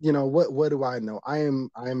 what do I know? I am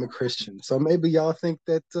a Christian, so maybe y'all think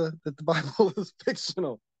that the Bible is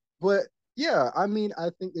fictional, but yeah, I mean, I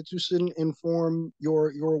think that you shouldn't inform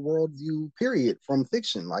your worldview, period, from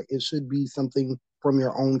fiction. Like it should be something from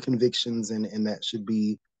your own convictions, and that should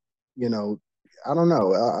be, you know, I don't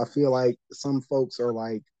know. I feel like some folks are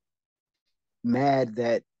like mad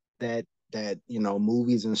that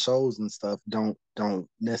movies and shows and stuff don't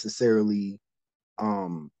necessarily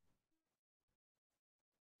um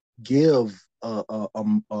give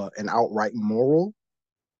an outright moral,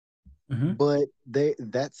 Mm-hmm. but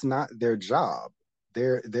that's not their job.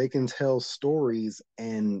 They can tell stories,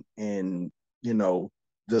 and the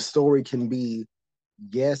story can be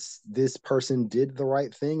yes, this person did the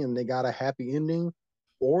right thing and they got a happy ending,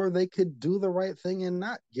 or they could do the right thing and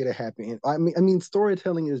not get a happy end. I mean,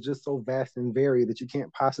 storytelling is just so vast and varied that you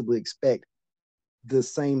can't possibly expect the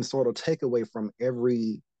same sort of takeaway from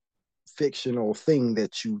every fictional thing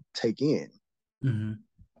that you take in. Mm-hmm.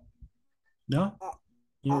 No, I,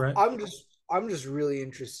 you're right. I'm just really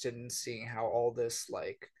interested in seeing how all this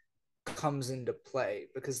like comes into play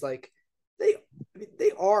because like they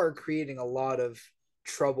they are creating a lot of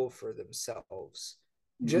trouble for themselves.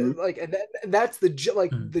 Mm-hmm. Like and that's the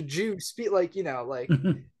like Mm-hmm. the Jew speak like like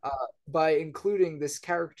uh by including this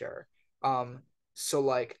character. Um so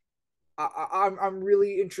like I'm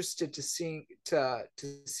really interested to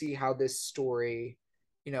see how this story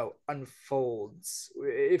unfolds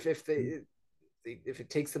if it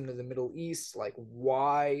takes them to the Middle East, like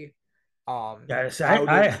why, Yes, how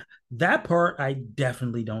do that part I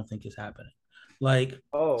definitely don't think is happening. Like,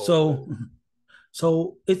 so,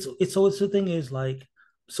 oh it's the thing is like,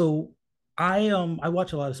 so I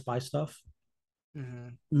watch a lot of spy stuff.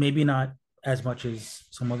 mhm. Maybe not as much as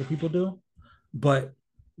some other people do, but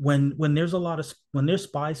when there's a lot of when there's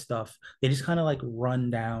spy stuff, they just kind of like run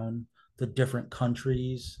down the different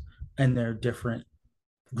countries and their different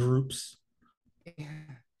groups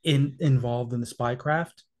involved in the spy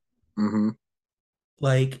craft. Mm-hmm.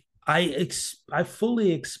 Like I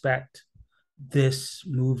fully expect this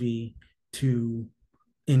movie to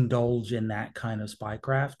indulge in that kind of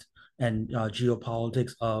spycraft and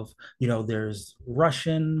geopolitics of, there's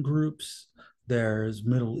Russian groups, there's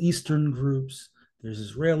Middle Eastern groups, there's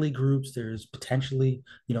Israeli groups, there's potentially,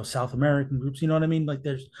 South American groups. You know what I mean? Like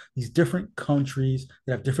there's these different countries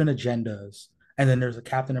that have different agendas, and then there's a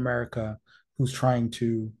Captain America who's trying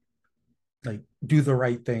to like do the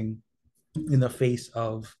right thing in the face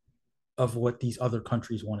of what these other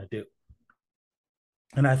countries want to do.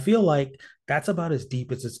 And I feel like that's about as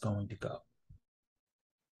deep as it's going to go.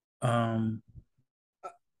 Um,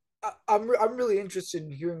 I'm really interested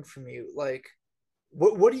in hearing from you. Like,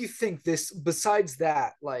 what do you think this? Besides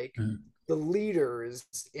that, like mhm. the leaders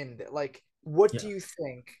in the, like, what do Yeah. you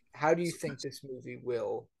think? How do you think this movie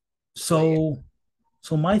will play? So,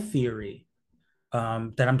 so my theory,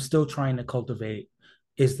 that I'm still trying to cultivate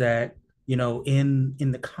is that, in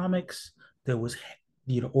the comics there was,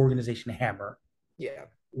 Organization Hammer, Yeah.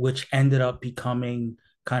 which ended up becoming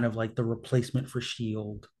kind of like the replacement for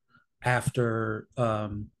Shield after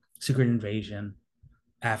Secret Invasion,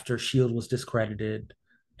 after Shield was discredited,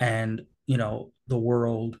 and the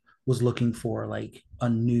world was looking for like a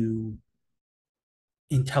new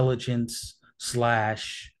intelligence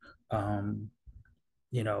slash um,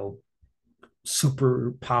 you know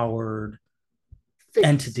super powered Face.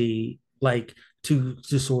 entity, like to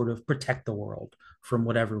sort of protect the world from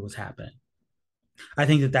whatever was happening. I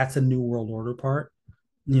think that that's a new world order part.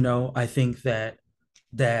 I think that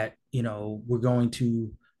we're going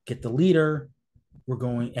to get the leader,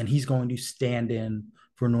 and he's going to stand in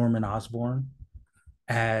for Norman Osborn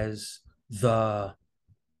as the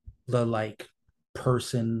like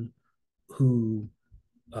person who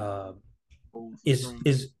uh Pulls the is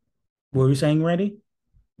strings. what were you saying, Randy?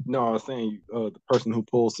 No, I was saying the person who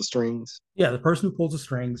pulls the strings. Yeah, the person who pulls the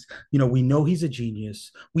strings. We know he's a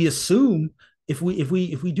genius. We assume, if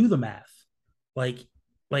we do the math, like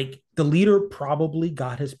the leader probably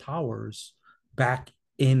got his powers back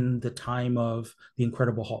in the time of the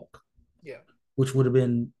Incredible Hulk, Yeah. which would have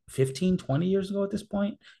been 15, 20 years ago at this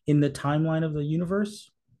point in the timeline of the universe,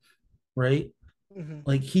 right? Hmm.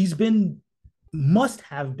 Like must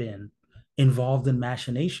have been involved in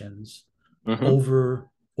machinations Mm-hmm.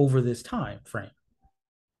 over this time frame.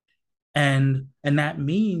 And that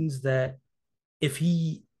means that if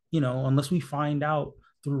he, unless we find out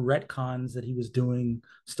through retcons that he was doing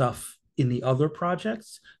stuff in the other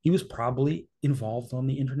projects, he was probably involved on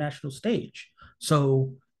the international stage.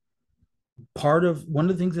 So part of one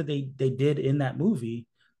of the things that they did in that movie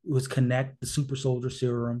was connect the super soldier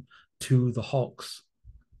serum to the Hulks.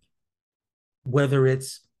 Whether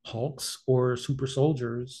it's Hulks or super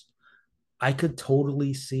soldiers, I could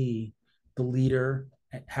totally see the leader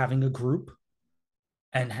having a group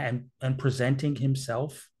and presenting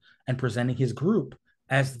himself and presenting his group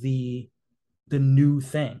as the new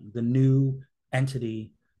thing, the new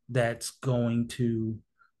entity that's going to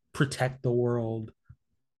protect the world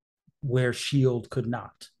where Shield could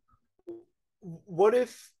not. What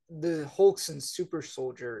if the Hulks and super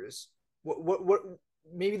soldiers? What?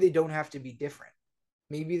 Maybe they don't have to be different.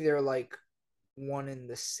 Maybe they're like one and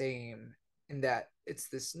the same in that it's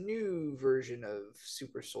this new version of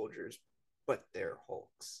super soldiers, but they're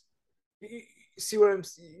Hulks. You see what I'm?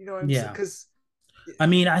 You know what I'm saying? Yeah. Because I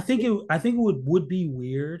mean, I think it would be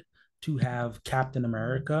weird to have Captain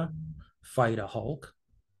America fight a Hulk.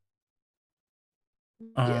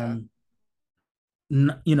 Yeah.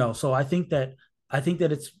 Um, so I think that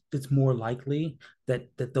it's more likely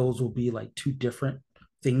that those will be like two different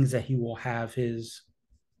things that he will have his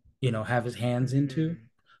hands into. Mhm.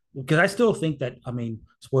 Because I still think that, I mean,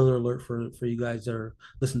 spoiler alert for you guys that are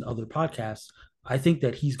listening to other podcasts, I think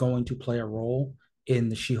that he's going to play a role in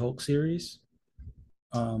the She-Hulk series.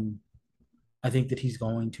 Um, I think that he's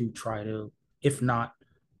going to try to, if not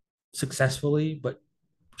successfully, but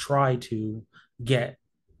try to get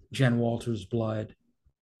Jen Walters' blood,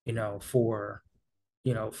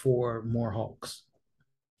 for more Hulks.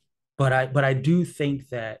 But I do think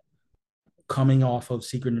that coming off of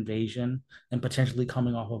Secret Invasion and potentially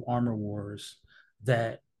coming off of Armor Wars,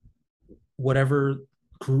 that whatever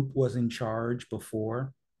group was in charge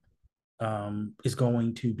before is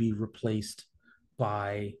going to be replaced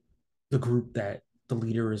by the group that the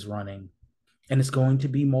leader is running, and it's going to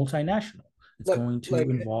be multinational. It's like going to like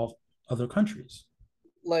involve other countries.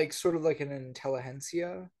 like sort of like an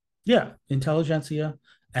intelligentsia. Yeah, intelligentsia,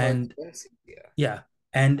 and Intelligentsia. yeah,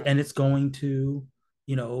 and it's going to,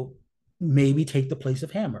 you know, maybe take the place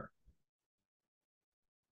of Hammer.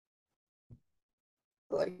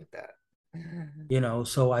 I like that.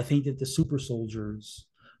 So I think that the super soldiers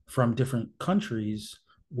from different countries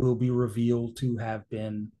will be revealed to have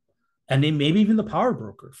been, and then maybe even the power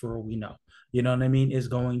broker, for all we know, what I mean, is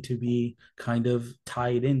going to be kind of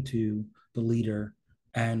tied into the leader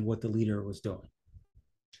and what the leader was doing.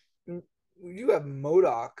 You have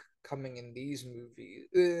Modoc coming in these movies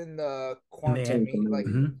in the And Quantum Meat, like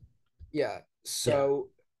mm-hmm, yeah. yeah, So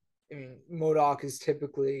I mean, Modoc is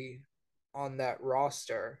typically on that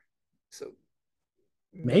roster, so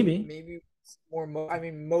maybe, maybe more. I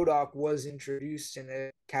mean, Modoc was introduced in a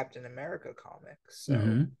Captain America comic, so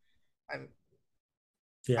mm-hmm, I'm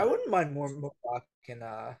I yeah. wouldn't mind more Modoc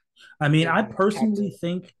I mean, I in personally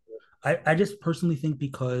Captain. think, I just personally think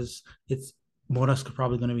because it's Modus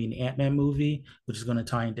probably going to be an Ant-Man movie, which is going to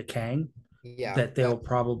tie into Kang, Yeah, that they'll that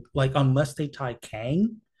probably, like, unless they tie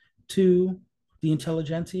Kang to the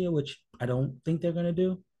intelligentsia, which I don't think they're going to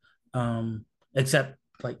do, except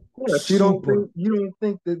like What super. you don't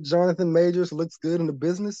think that Jonathan Majors looks good in a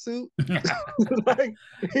business suit? Like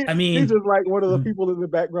I he's mean, just like one of the people in the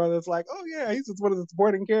background that's like, oh yeah, he's just one of the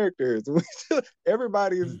supporting characters.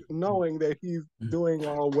 Everybody is knowing that he's doing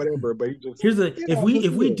all whatever, but he just, here's the just yeah. if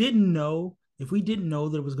we didn't know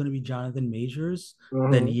that it was going to be Jonathan Majors,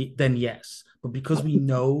 then Uh-huh. then yes. But because we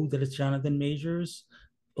know that it's Jonathan Majors,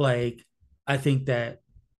 like, I think that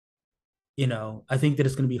I think that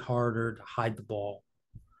it's going to be harder to hide the ball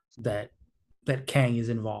that Kang is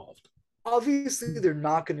involved. obviously they're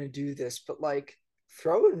not going to do this, but like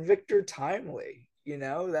throw in Victor Timely,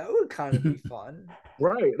 that would kind of be fun.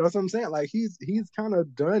 Right. That's what I'm saying. Like he's kind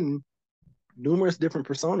of done numerous different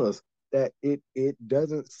personas that it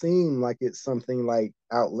doesn't seem like it's something like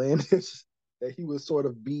outlandish that he would sort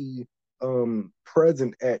of be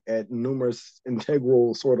present at numerous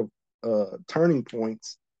integral sort of turning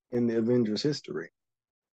points in the Avengers history.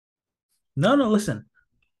 No, no, listen.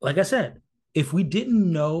 Like I said, if we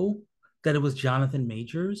didn't know that it was Jonathan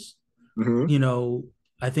Majors, Mm-hmm. you know,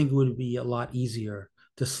 I think it would be a lot easier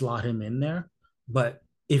to slot him in there. But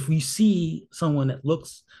if we see someone that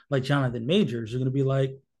looks like Jonathan Majors, you're gonna be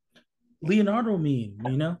like Leonardo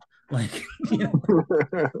like you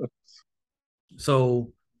know.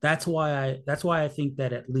 So that's why I think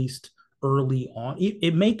that at least early on,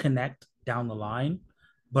 it may connect down the line,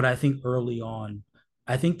 but I think early on,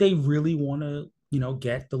 I think they really want to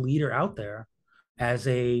get the leader out there as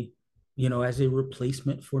a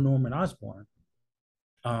replacement for Norman Osborn.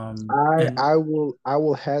 And I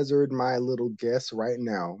will hazard my little guess right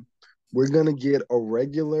now. We're gonna get a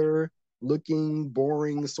regular looking,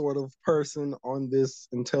 boring sort of person on this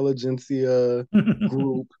intelligentsia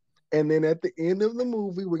group. And then at the end of the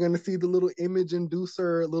movie, we're gonna see the little image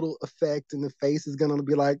inducer little effect, and the face is gonna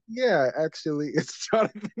be like, yeah, actually, it's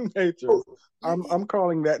Jonathan Majors. Oh, you, I'm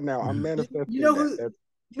calling that now. I'm you manifesting know that.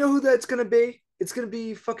 who that's gonna be? It's gonna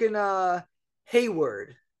be fucking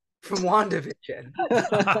Hayward from WandaVision.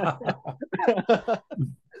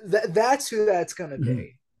 That's who that's gonna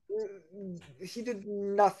be. He did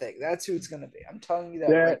nothing. That's who it's gonna be. I'm telling you that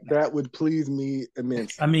right now. That would please me I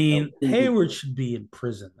immensely. That mean, would please me Hayward immensely. should be in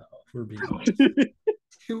prison though, if we're being honest.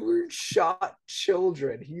 Hayward shot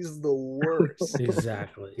children. He's the worst.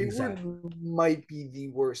 Exactly, Hayward exactly. might be the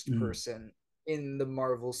worst Mm. person in the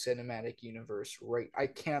Marvel Cinematic Universe, right? I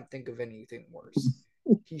can't think of anything worse.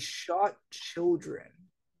 He shot children.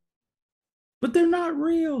 But they're not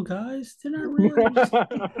real, guys. They're not real.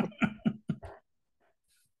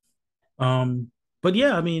 Um, but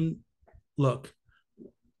yeah, I mean, look,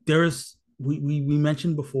 there's we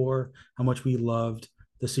mentioned before how much we loved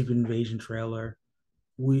the Secret Invasion trailer.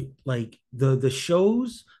 We like the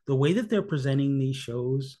shows, the way that they're presenting these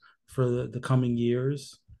shows for the coming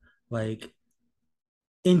years, like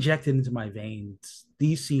injected into my veins.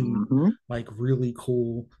 These seem Hmm. like really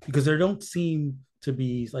cool because they don't seem to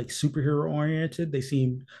be like superhero oriented. They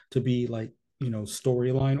seem to be like,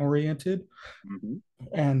 storyline oriented. Hmm.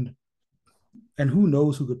 And who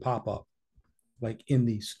knows who could pop up like in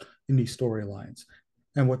these storylines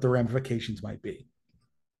and what the ramifications might be.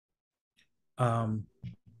 Um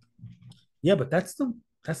yeah, but that's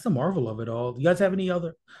the marvel of it all. You guys have any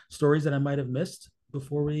other stories that I might have missed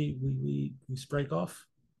before we strike off?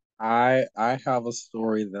 I have a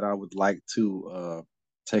story that I would like to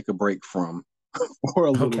take a break from for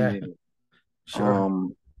a little Okay, minute. sure.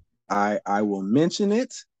 Um, I will mention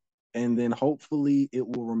it, and then hopefully it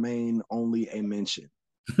will remain only a mention.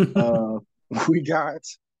 Uh, we got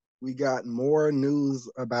we got more news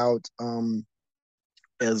about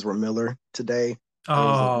Ezra Miller today. There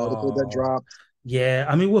was an article that Oh, dropped. yeah.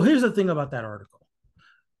 I mean, well, here's the thing about that article.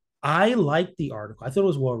 I liked the article. I thought it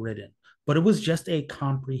was well written, but it was just a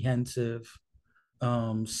comprehensive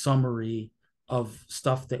summary of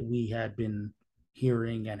stuff that we had been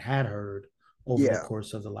hearing and had heard over the Yeah.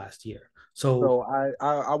 course of the last year. So, So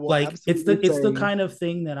I will like, it's absolutely the it's the say, kind of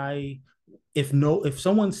thing that if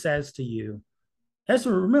someone says to you,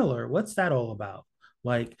 Ezra Miller, what's that all about?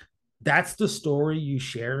 Like, that's the story you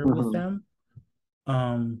share with mhm, them.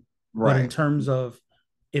 But in right. terms of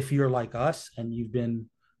if you're like us and you've been,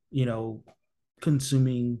 you know,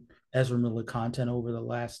 consuming Ezra Miller content over the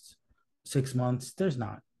last 6 months, there's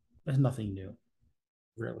nothing new,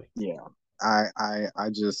 really. Yeah. I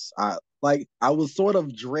just I like I was sort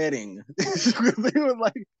of dreading.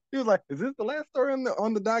 He was like, is this the last story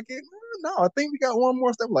on the docket? No, I think we got one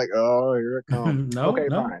more step. Like, oh, here it comes. No, Okay,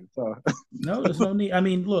 no, fine. So no, there's no need. I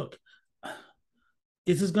mean, look,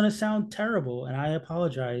 this is going to sound terrible, and I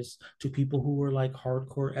apologize to people who were like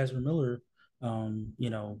hardcore Ezra Miller, um, you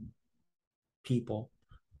know, people,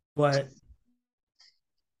 but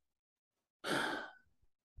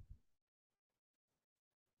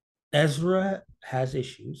Ezra has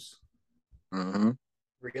issues. Mhm.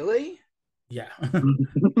 Really? Yeah.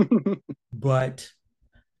 But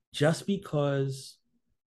just because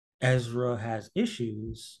Ezra has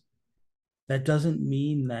issues, that doesn't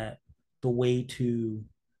mean that the way to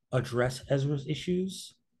address Ezra's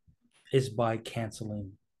issues is by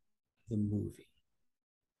canceling the movie.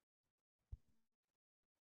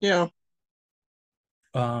 Yeah.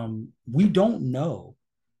 We don't know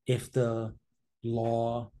if the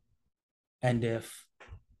law and if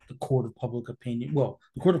the court of public opinion, well,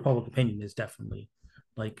 the court of public opinion is definitely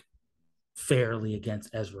like fairly against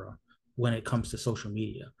Ezra when it comes to social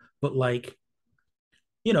media. But like,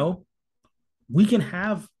 you know, we can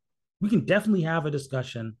have we can definitely have a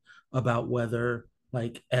discussion about whether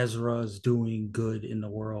like Ezra is doing good in the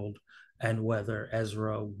world and whether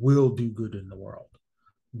Ezra will do good in the world.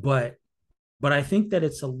 But I think that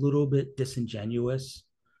it's a little bit disingenuous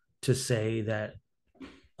to say that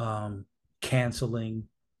um canceling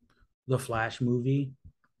the Flash movie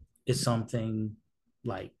is something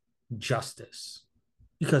like justice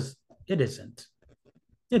because it isn't.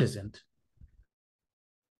 It isn't,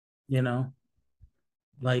 you know?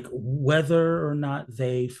 Like whether or not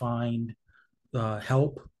they find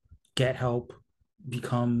help, get help,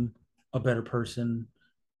 become a better person.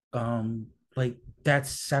 Like that's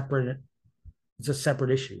separate. It's a separate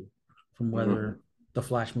issue from Mhm. whether the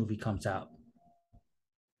Flash movie comes out.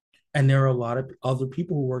 And there are a lot of other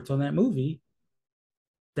people who worked on that movie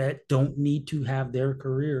that don't need to have their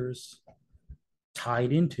careers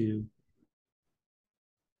tied into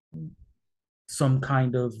some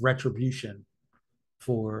kind of retribution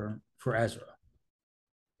for Ezra.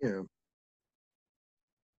 Yeah.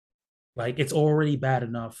 Like it's already bad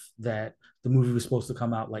enough that the movie was supposed to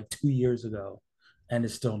come out like 2 years ago and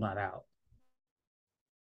it's still not out,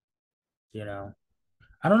 you know?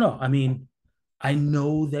 I don't know. I mean, I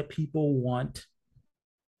know that people want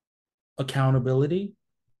accountability,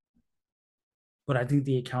 but I think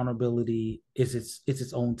the accountability is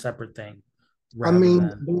its own separate thing I rather mean,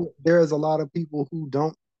 than there's a lot of people who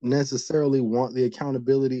don't necessarily want the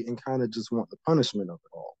accountability and kind of just want the punishment of it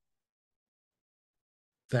all.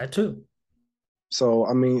 that too. So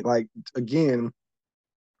I mean, like again,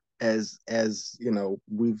 as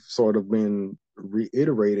we've sort of been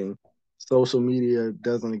reiterating, social media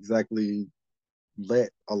doesn't exactly let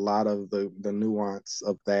a lot of the nuance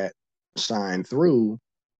of that shine through.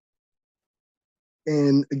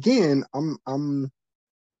 And again, I'm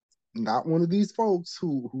not one of these folks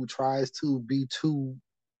who tries to be too,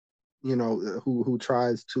 who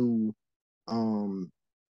tries to um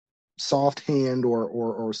soft hand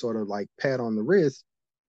or sort of like pat on the wrist.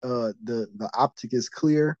 The optic is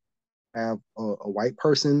clear. Have a white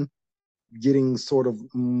person getting sort of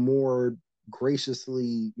more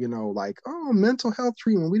graciously, like, oh, mental health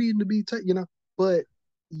treatment, we need to be, but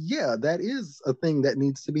yeah, that is a thing that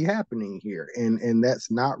needs to be happening here, and that's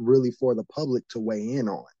not really for the public to weigh in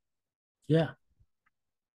on. Yeah.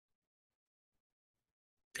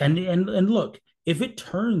 And look, if it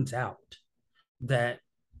turns out that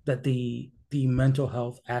the mental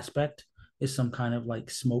health aspect is some kind of like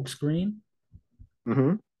smokescreen,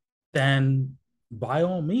 Mm-hmm. then by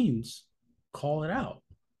all means call it out.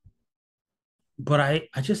 But I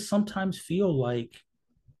just sometimes feel like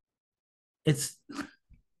it's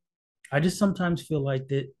I just sometimes feel like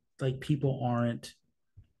that, like people aren't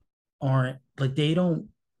like, they don't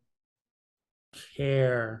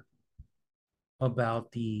care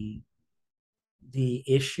about the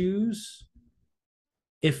issues.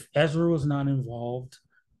 If Ezra was not involved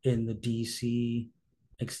in the DC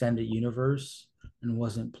extended universe and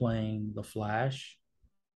wasn't playing the Flash,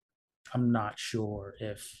 I'm not sure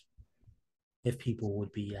if people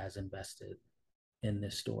would be as invested in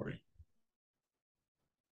this story.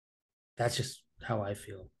 That's just how I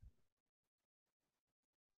feel.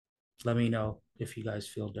 Let me know if you guys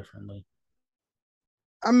feel differently.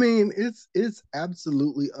 I mean, it's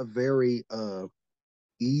absolutely a very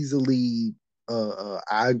easily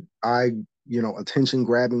I attention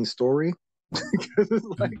grabbing story. Because it's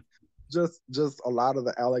like just a lot of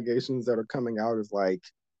the allegations that are coming out is like,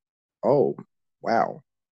 oh, wow,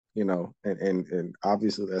 and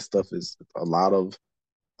obviously that stuff is a lot of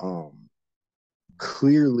um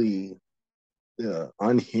clearly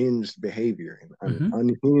unhinged behavior and Mm-hmm.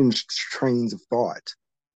 unhinged trains of thought.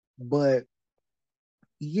 But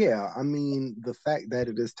yeah, I mean, the fact that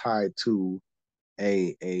it is tied to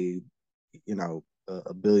a a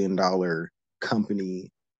 $1 billion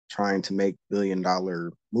company trying to make $1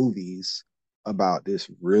 billion movies about this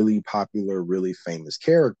really popular, really famous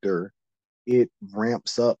character, it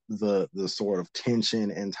ramps up the sort of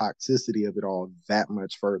tension and toxicity of it all that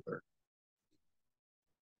much further.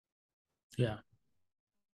 Yeah.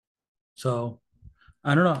 So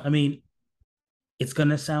I don't know. I mean, it's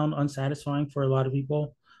gonna sound unsatisfying for a lot of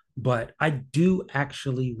people, but I do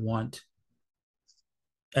actually want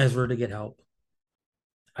Ezra to get help.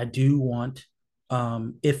 I do want,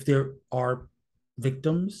 if there are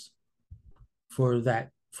victims for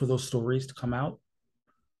those stories to come out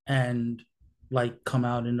and like come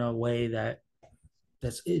out in a way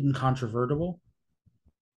that's incontrovertible,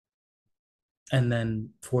 and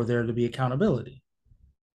then for there to be accountability.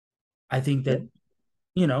 I think Yeah.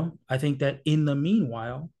 that, I think that in the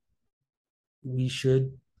meanwhile, we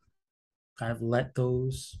should kind of let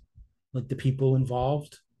those, like the people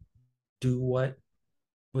involved, do what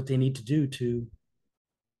they need to do to,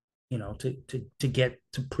 to get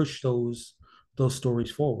to push those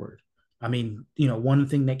stories forward. I mean, one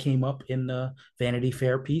thing that came up in the Vanity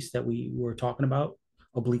Fair piece that we were talking about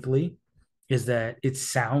obliquely is that it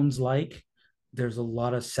sounds like there's a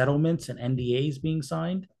lot of settlements and NDAs being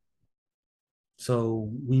signed. So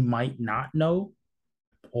we might not know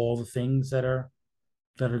all the things that are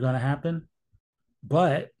going to happen.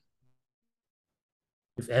 But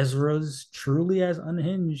if Ezra's truly as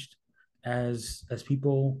unhinged as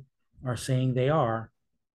people are saying they are,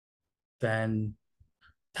 then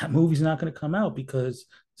that movie's not going to come out because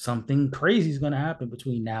something crazy is going to happen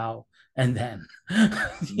between now and then. Yeah.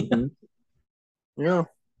 Mm-hmm. Yeah.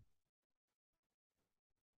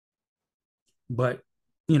 But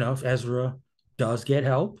if Ezra does get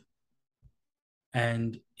help,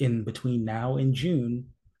 and in between now and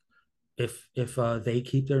June, if they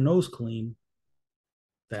keep their nose clean,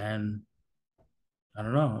 then I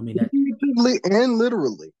don't know. I mean that. And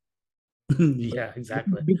literally. Yeah,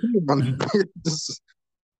 exactly.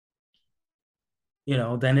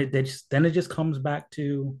 Then it just comes back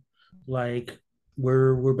to, like,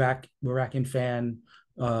 we're back in and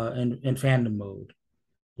fandom mode.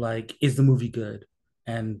 Like, is the movie good?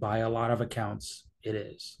 And by a lot of accounts, it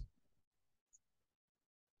is.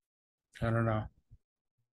 I don't know.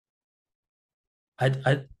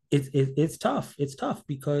 It's tough. It's tough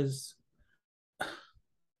because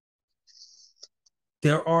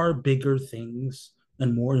there are bigger things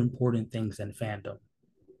and more important things than fandom.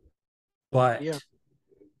 Yeah.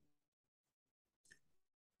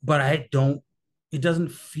 But I don't. It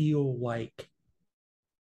doesn't feel like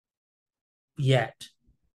yet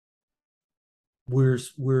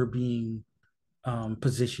we're being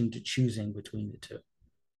positioned to choosing between the two.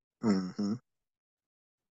 Hmm.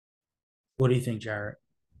 What do you think, Jared?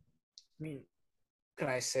 I mean, can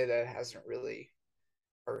I say that hasn't really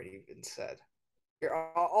already been said? Here,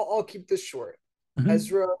 I'll keep this short. Mm-hmm.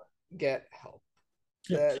 Ezra, get help.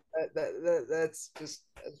 Yeah, That's just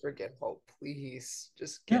Ezra, get help, please.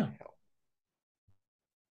 Just get yeah, help.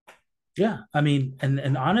 yeah. I mean,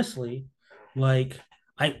 and honestly, like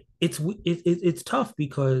it's tough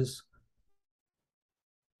because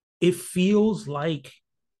it feels like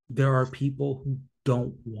there are people who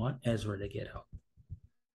don't want Ezra to get help.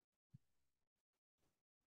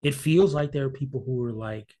 It feels like there are people who are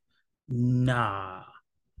like, nah,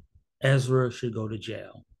 Ezra should go to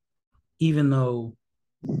jail, even though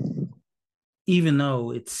even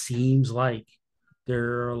though it seems like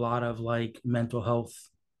there are a lot of like mental health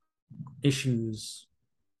issues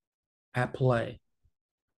at play.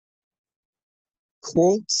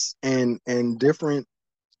 Quotes and different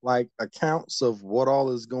like accounts of what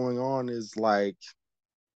all is going on is like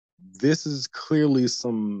this is clearly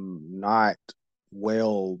some not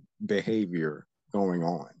well behavior going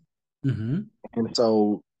on. Mm-hmm. And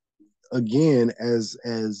so again, as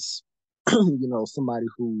somebody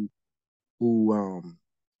who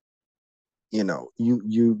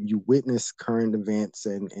you witness current events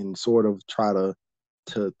and sort of try to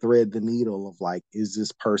thread the needle of like, is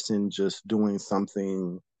this person just doing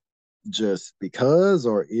something just because,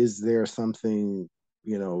 or is there something,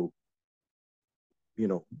 you know,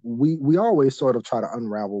 we always sort of try to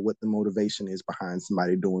unravel what the motivation is behind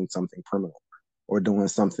somebody doing something criminal or doing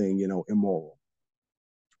something, immoral.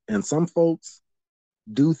 And some folks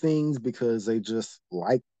do things because they just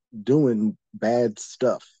like doing bad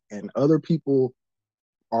stuff. And other people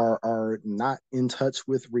are not in touch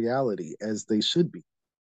with reality as they should be.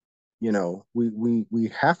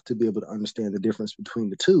 We have to be able to understand the difference between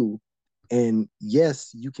the two. And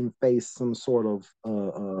yes, you can face some sort of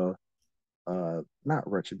not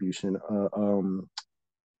retribution,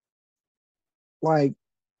 like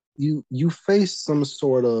you face some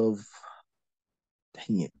sort of,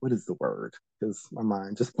 dang it, what is the word? Because my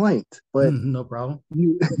mind just blanked. But Mm-hmm. No problem.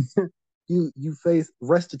 you you face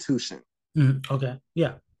restitution. Mm-hmm. Okay.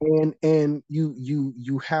 Yeah. And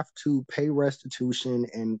you have to pay restitution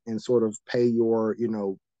and sort of pay your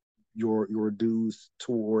dues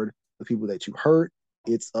toward the people that you hurt.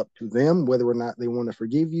 It's up to them whether or not they want to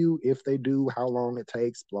forgive you. If they do, how long it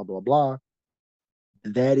takes, blah blah blah.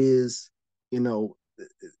 That is, you know,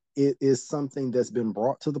 it is something that's been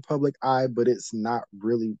brought to the public eye, but it's not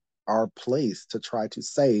really our place to try to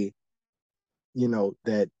say,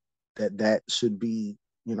 that should be,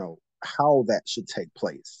 how that should take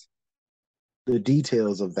place, the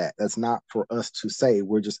details of that. That's not for us to say.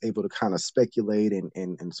 We're just able to kind of speculate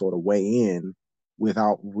and sort of weigh in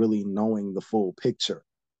without really knowing the full picture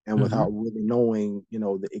and without Mm-hmm. really knowing,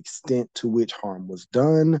 the extent to which harm was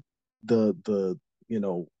done, the you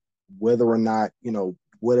know, whether or not,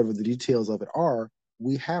 whatever the details of it are,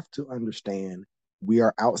 we have to understand we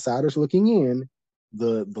are outsiders looking in.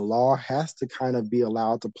 The law has to kind of be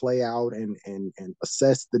allowed to play out and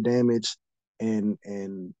assess the damage and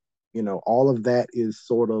all of that is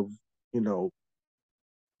sort of, you know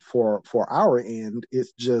for our end,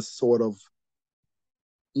 it's just sort of,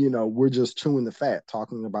 we're just chewing the fat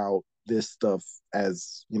talking about this stuff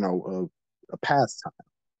as, a pastime.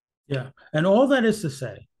 Yeah. And all that is to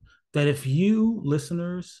say that if you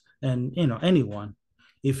listeners and anyone,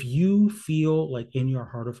 if you feel like in your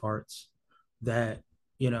heart of hearts that,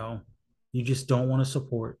 you know, you just don't want to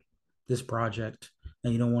support this project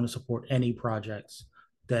and you don't want to support any projects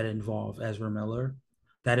that involve Ezra Miller,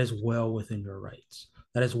 that is well within your rights.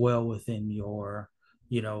 That is well within your,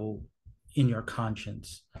 you know, in your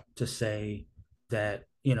conscience to say that,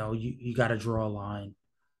 you got to draw a line.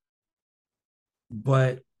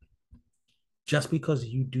 But just because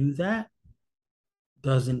you do that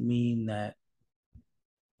doesn't mean that,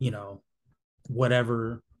 you know,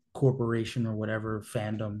 whatever corporation or whatever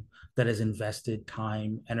fandom that has invested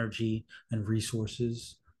time, energy, and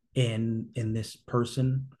resources in this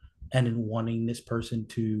person and in wanting this person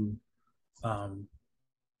to um,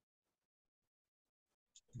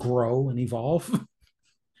 grow and evolve,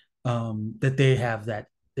 that they have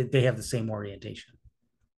the same orientation.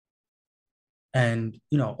 And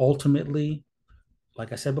ultimately,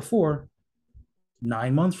 like I said before,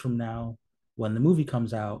 9 months from now, when the movie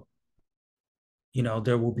comes out,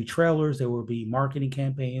 there will be trailers, there will be marketing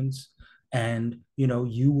campaigns, and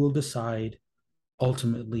you will decide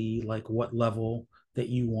ultimately like what level that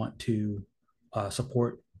you want to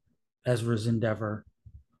support Ezra's endeavor.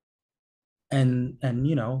 And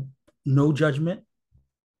no judgment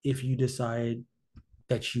if you decide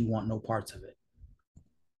that you want no parts of it.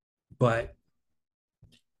 But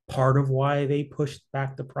part of why they pushed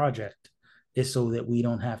back the project is so that we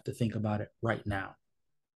don't have to think about it right now.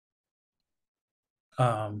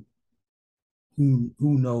 Um, who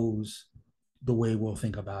knows the way we'll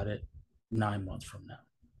think about it 9 months from now?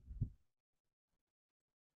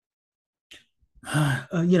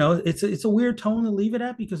 It's a weird tone to leave it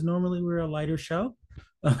at because normally we're a lighter show,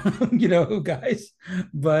 guys.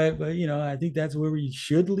 But I think that's where we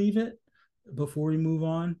should leave it before we move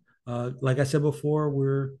on. Like I said before,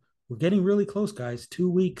 we're getting really close, guys. 2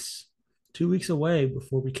 weeks away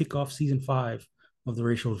before we kick off season 5 of the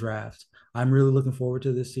racial draft. I'm really looking forward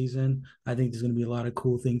to this season. I think there's going to be a lot of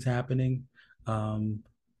cool things happening.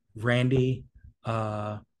 Randy,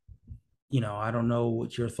 uh, I don't know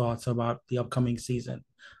what your thoughts about the upcoming season.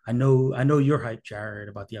 I know you're hyped, Jared,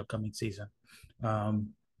 about the upcoming season. Um,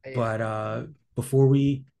 but before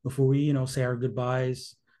we say our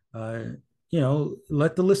goodbyes, uh,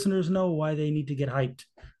 let the listeners know why they need to get hyped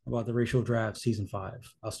about the racial draft season 5.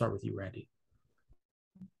 I'll start with you, Randy.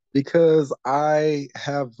 Because I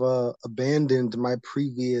have abandoned my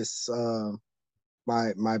previous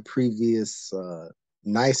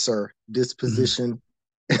nicer disposition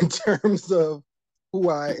in terms of who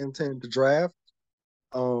I intend to draft.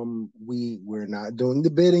 We're not doing the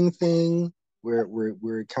bidding thing.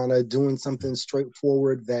 We're kind of doing something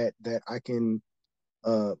straightforward that I can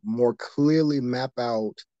more clearly map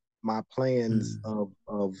out my plans of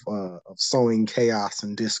sowing chaos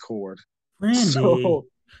and discord. Randy, So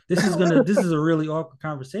this is a really awkward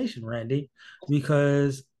conversation, Randy,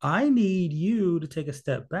 because I need you to take a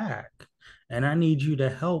step back and I need you to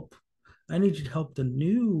help the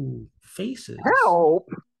new faces. help.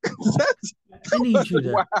 I need you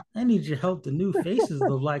to Wow. I need you to help the new faces of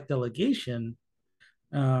the Black delegation.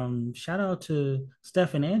 Shout out to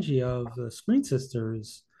Steph and Angie of the Screen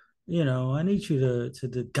Sisters. I need you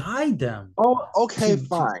to guide them Oh, okay, to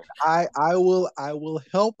fine. I will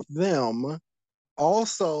help them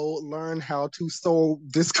also learn how to sow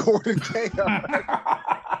discord and chaos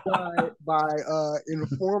by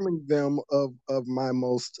informing them of my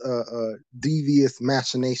most devious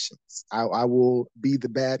machinations. I will be the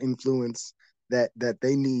bad influence that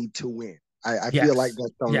they need to win. I feel like Yes,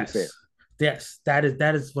 that's only fair. yes.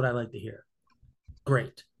 That is what I like to hear.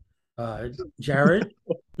 Great, Jared.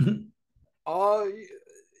 Oh,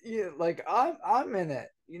 yeah, like I'm in it.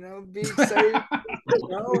 Be excited. You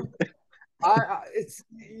know, it's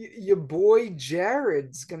your boy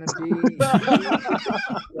Jared's gonna be,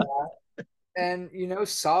 and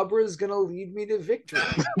Sabra's gonna lead me to victory.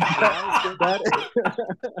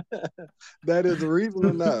 That is reason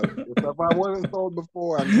enough. If I wasn't sold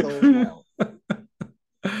before, I'm sold now.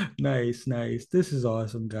 Nice, nice. This is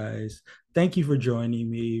awesome, guys. Thank you for joining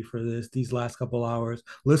me for these last couple hours.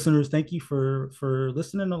 Listeners, thank you for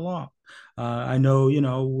listening along. I know,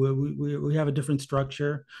 we have a different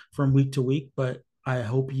structure from week to week, but I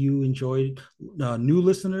hope you enjoyed. New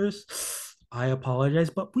listeners, I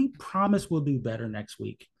apologize, but we promise we'll do better next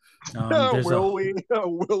week. There's a Will we?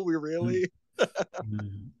 Will we really?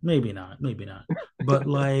 Maybe not, maybe not. But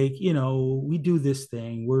we do this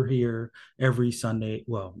thing. We're here every Sunday.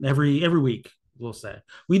 Well, every week, we'll say.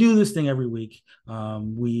 We do this thing every week.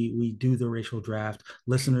 We do the racial draft.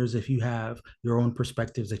 Listeners, if you have your own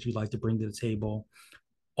perspectives that you'd like to bring to the table,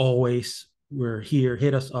 always we're here.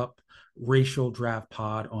 Hit us up. Racial Draft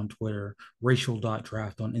Pod on Twitter,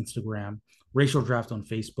 racial.draft on Instagram, Racial Draft on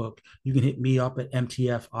Facebook. You can hit me up at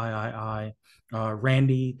MTFIII.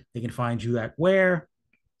 Randy, they can find you at where?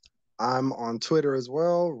 I'm on Twitter as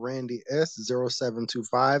well, Randy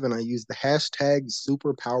S0725, and I use the hashtag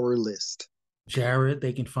superpowerlist. Jared,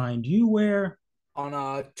 they can find you where? On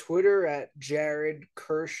Twitter at Jared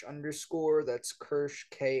Kirsch _ that's Kirsch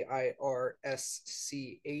KIRSCH,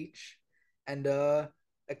 and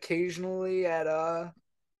occasionally at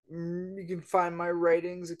you can find my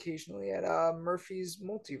writings occasionally at Murphy's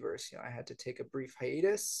Multiverse. I had to take a brief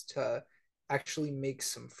hiatus to actually make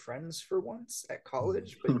some friends for once at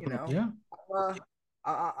college, but Yeah.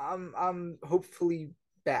 I'm hopefully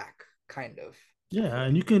back, kind of. Yeah,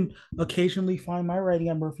 and you can occasionally find my writing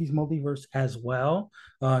at Murphy's Multiverse as well.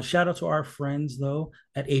 Shout out to our friends though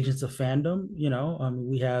at Agents of Fandom.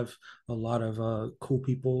 We have a lot of cool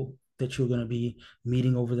people that you're going to be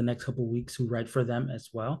meeting over the next couple of weeks who write for them as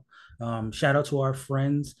well. Shout out to our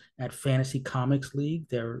friends at Fantasy Comics League.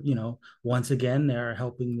 They're once again they're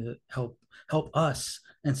helping to help us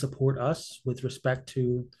and support us with respect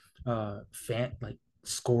to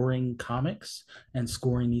scoring comics and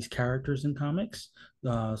scoring these characters in comics.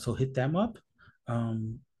 So hit them up.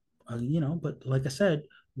 But like I said,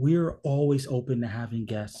 we're always open to having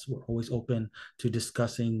guests. We're always open to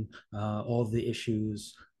discussing all the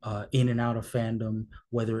issues in and out of fandom,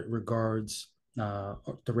 whether it regards the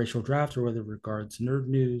racial draft or whether it regards nerd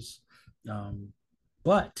news. Um,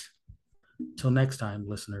 but till next time,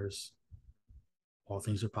 listeners, all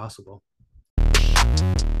things are possible.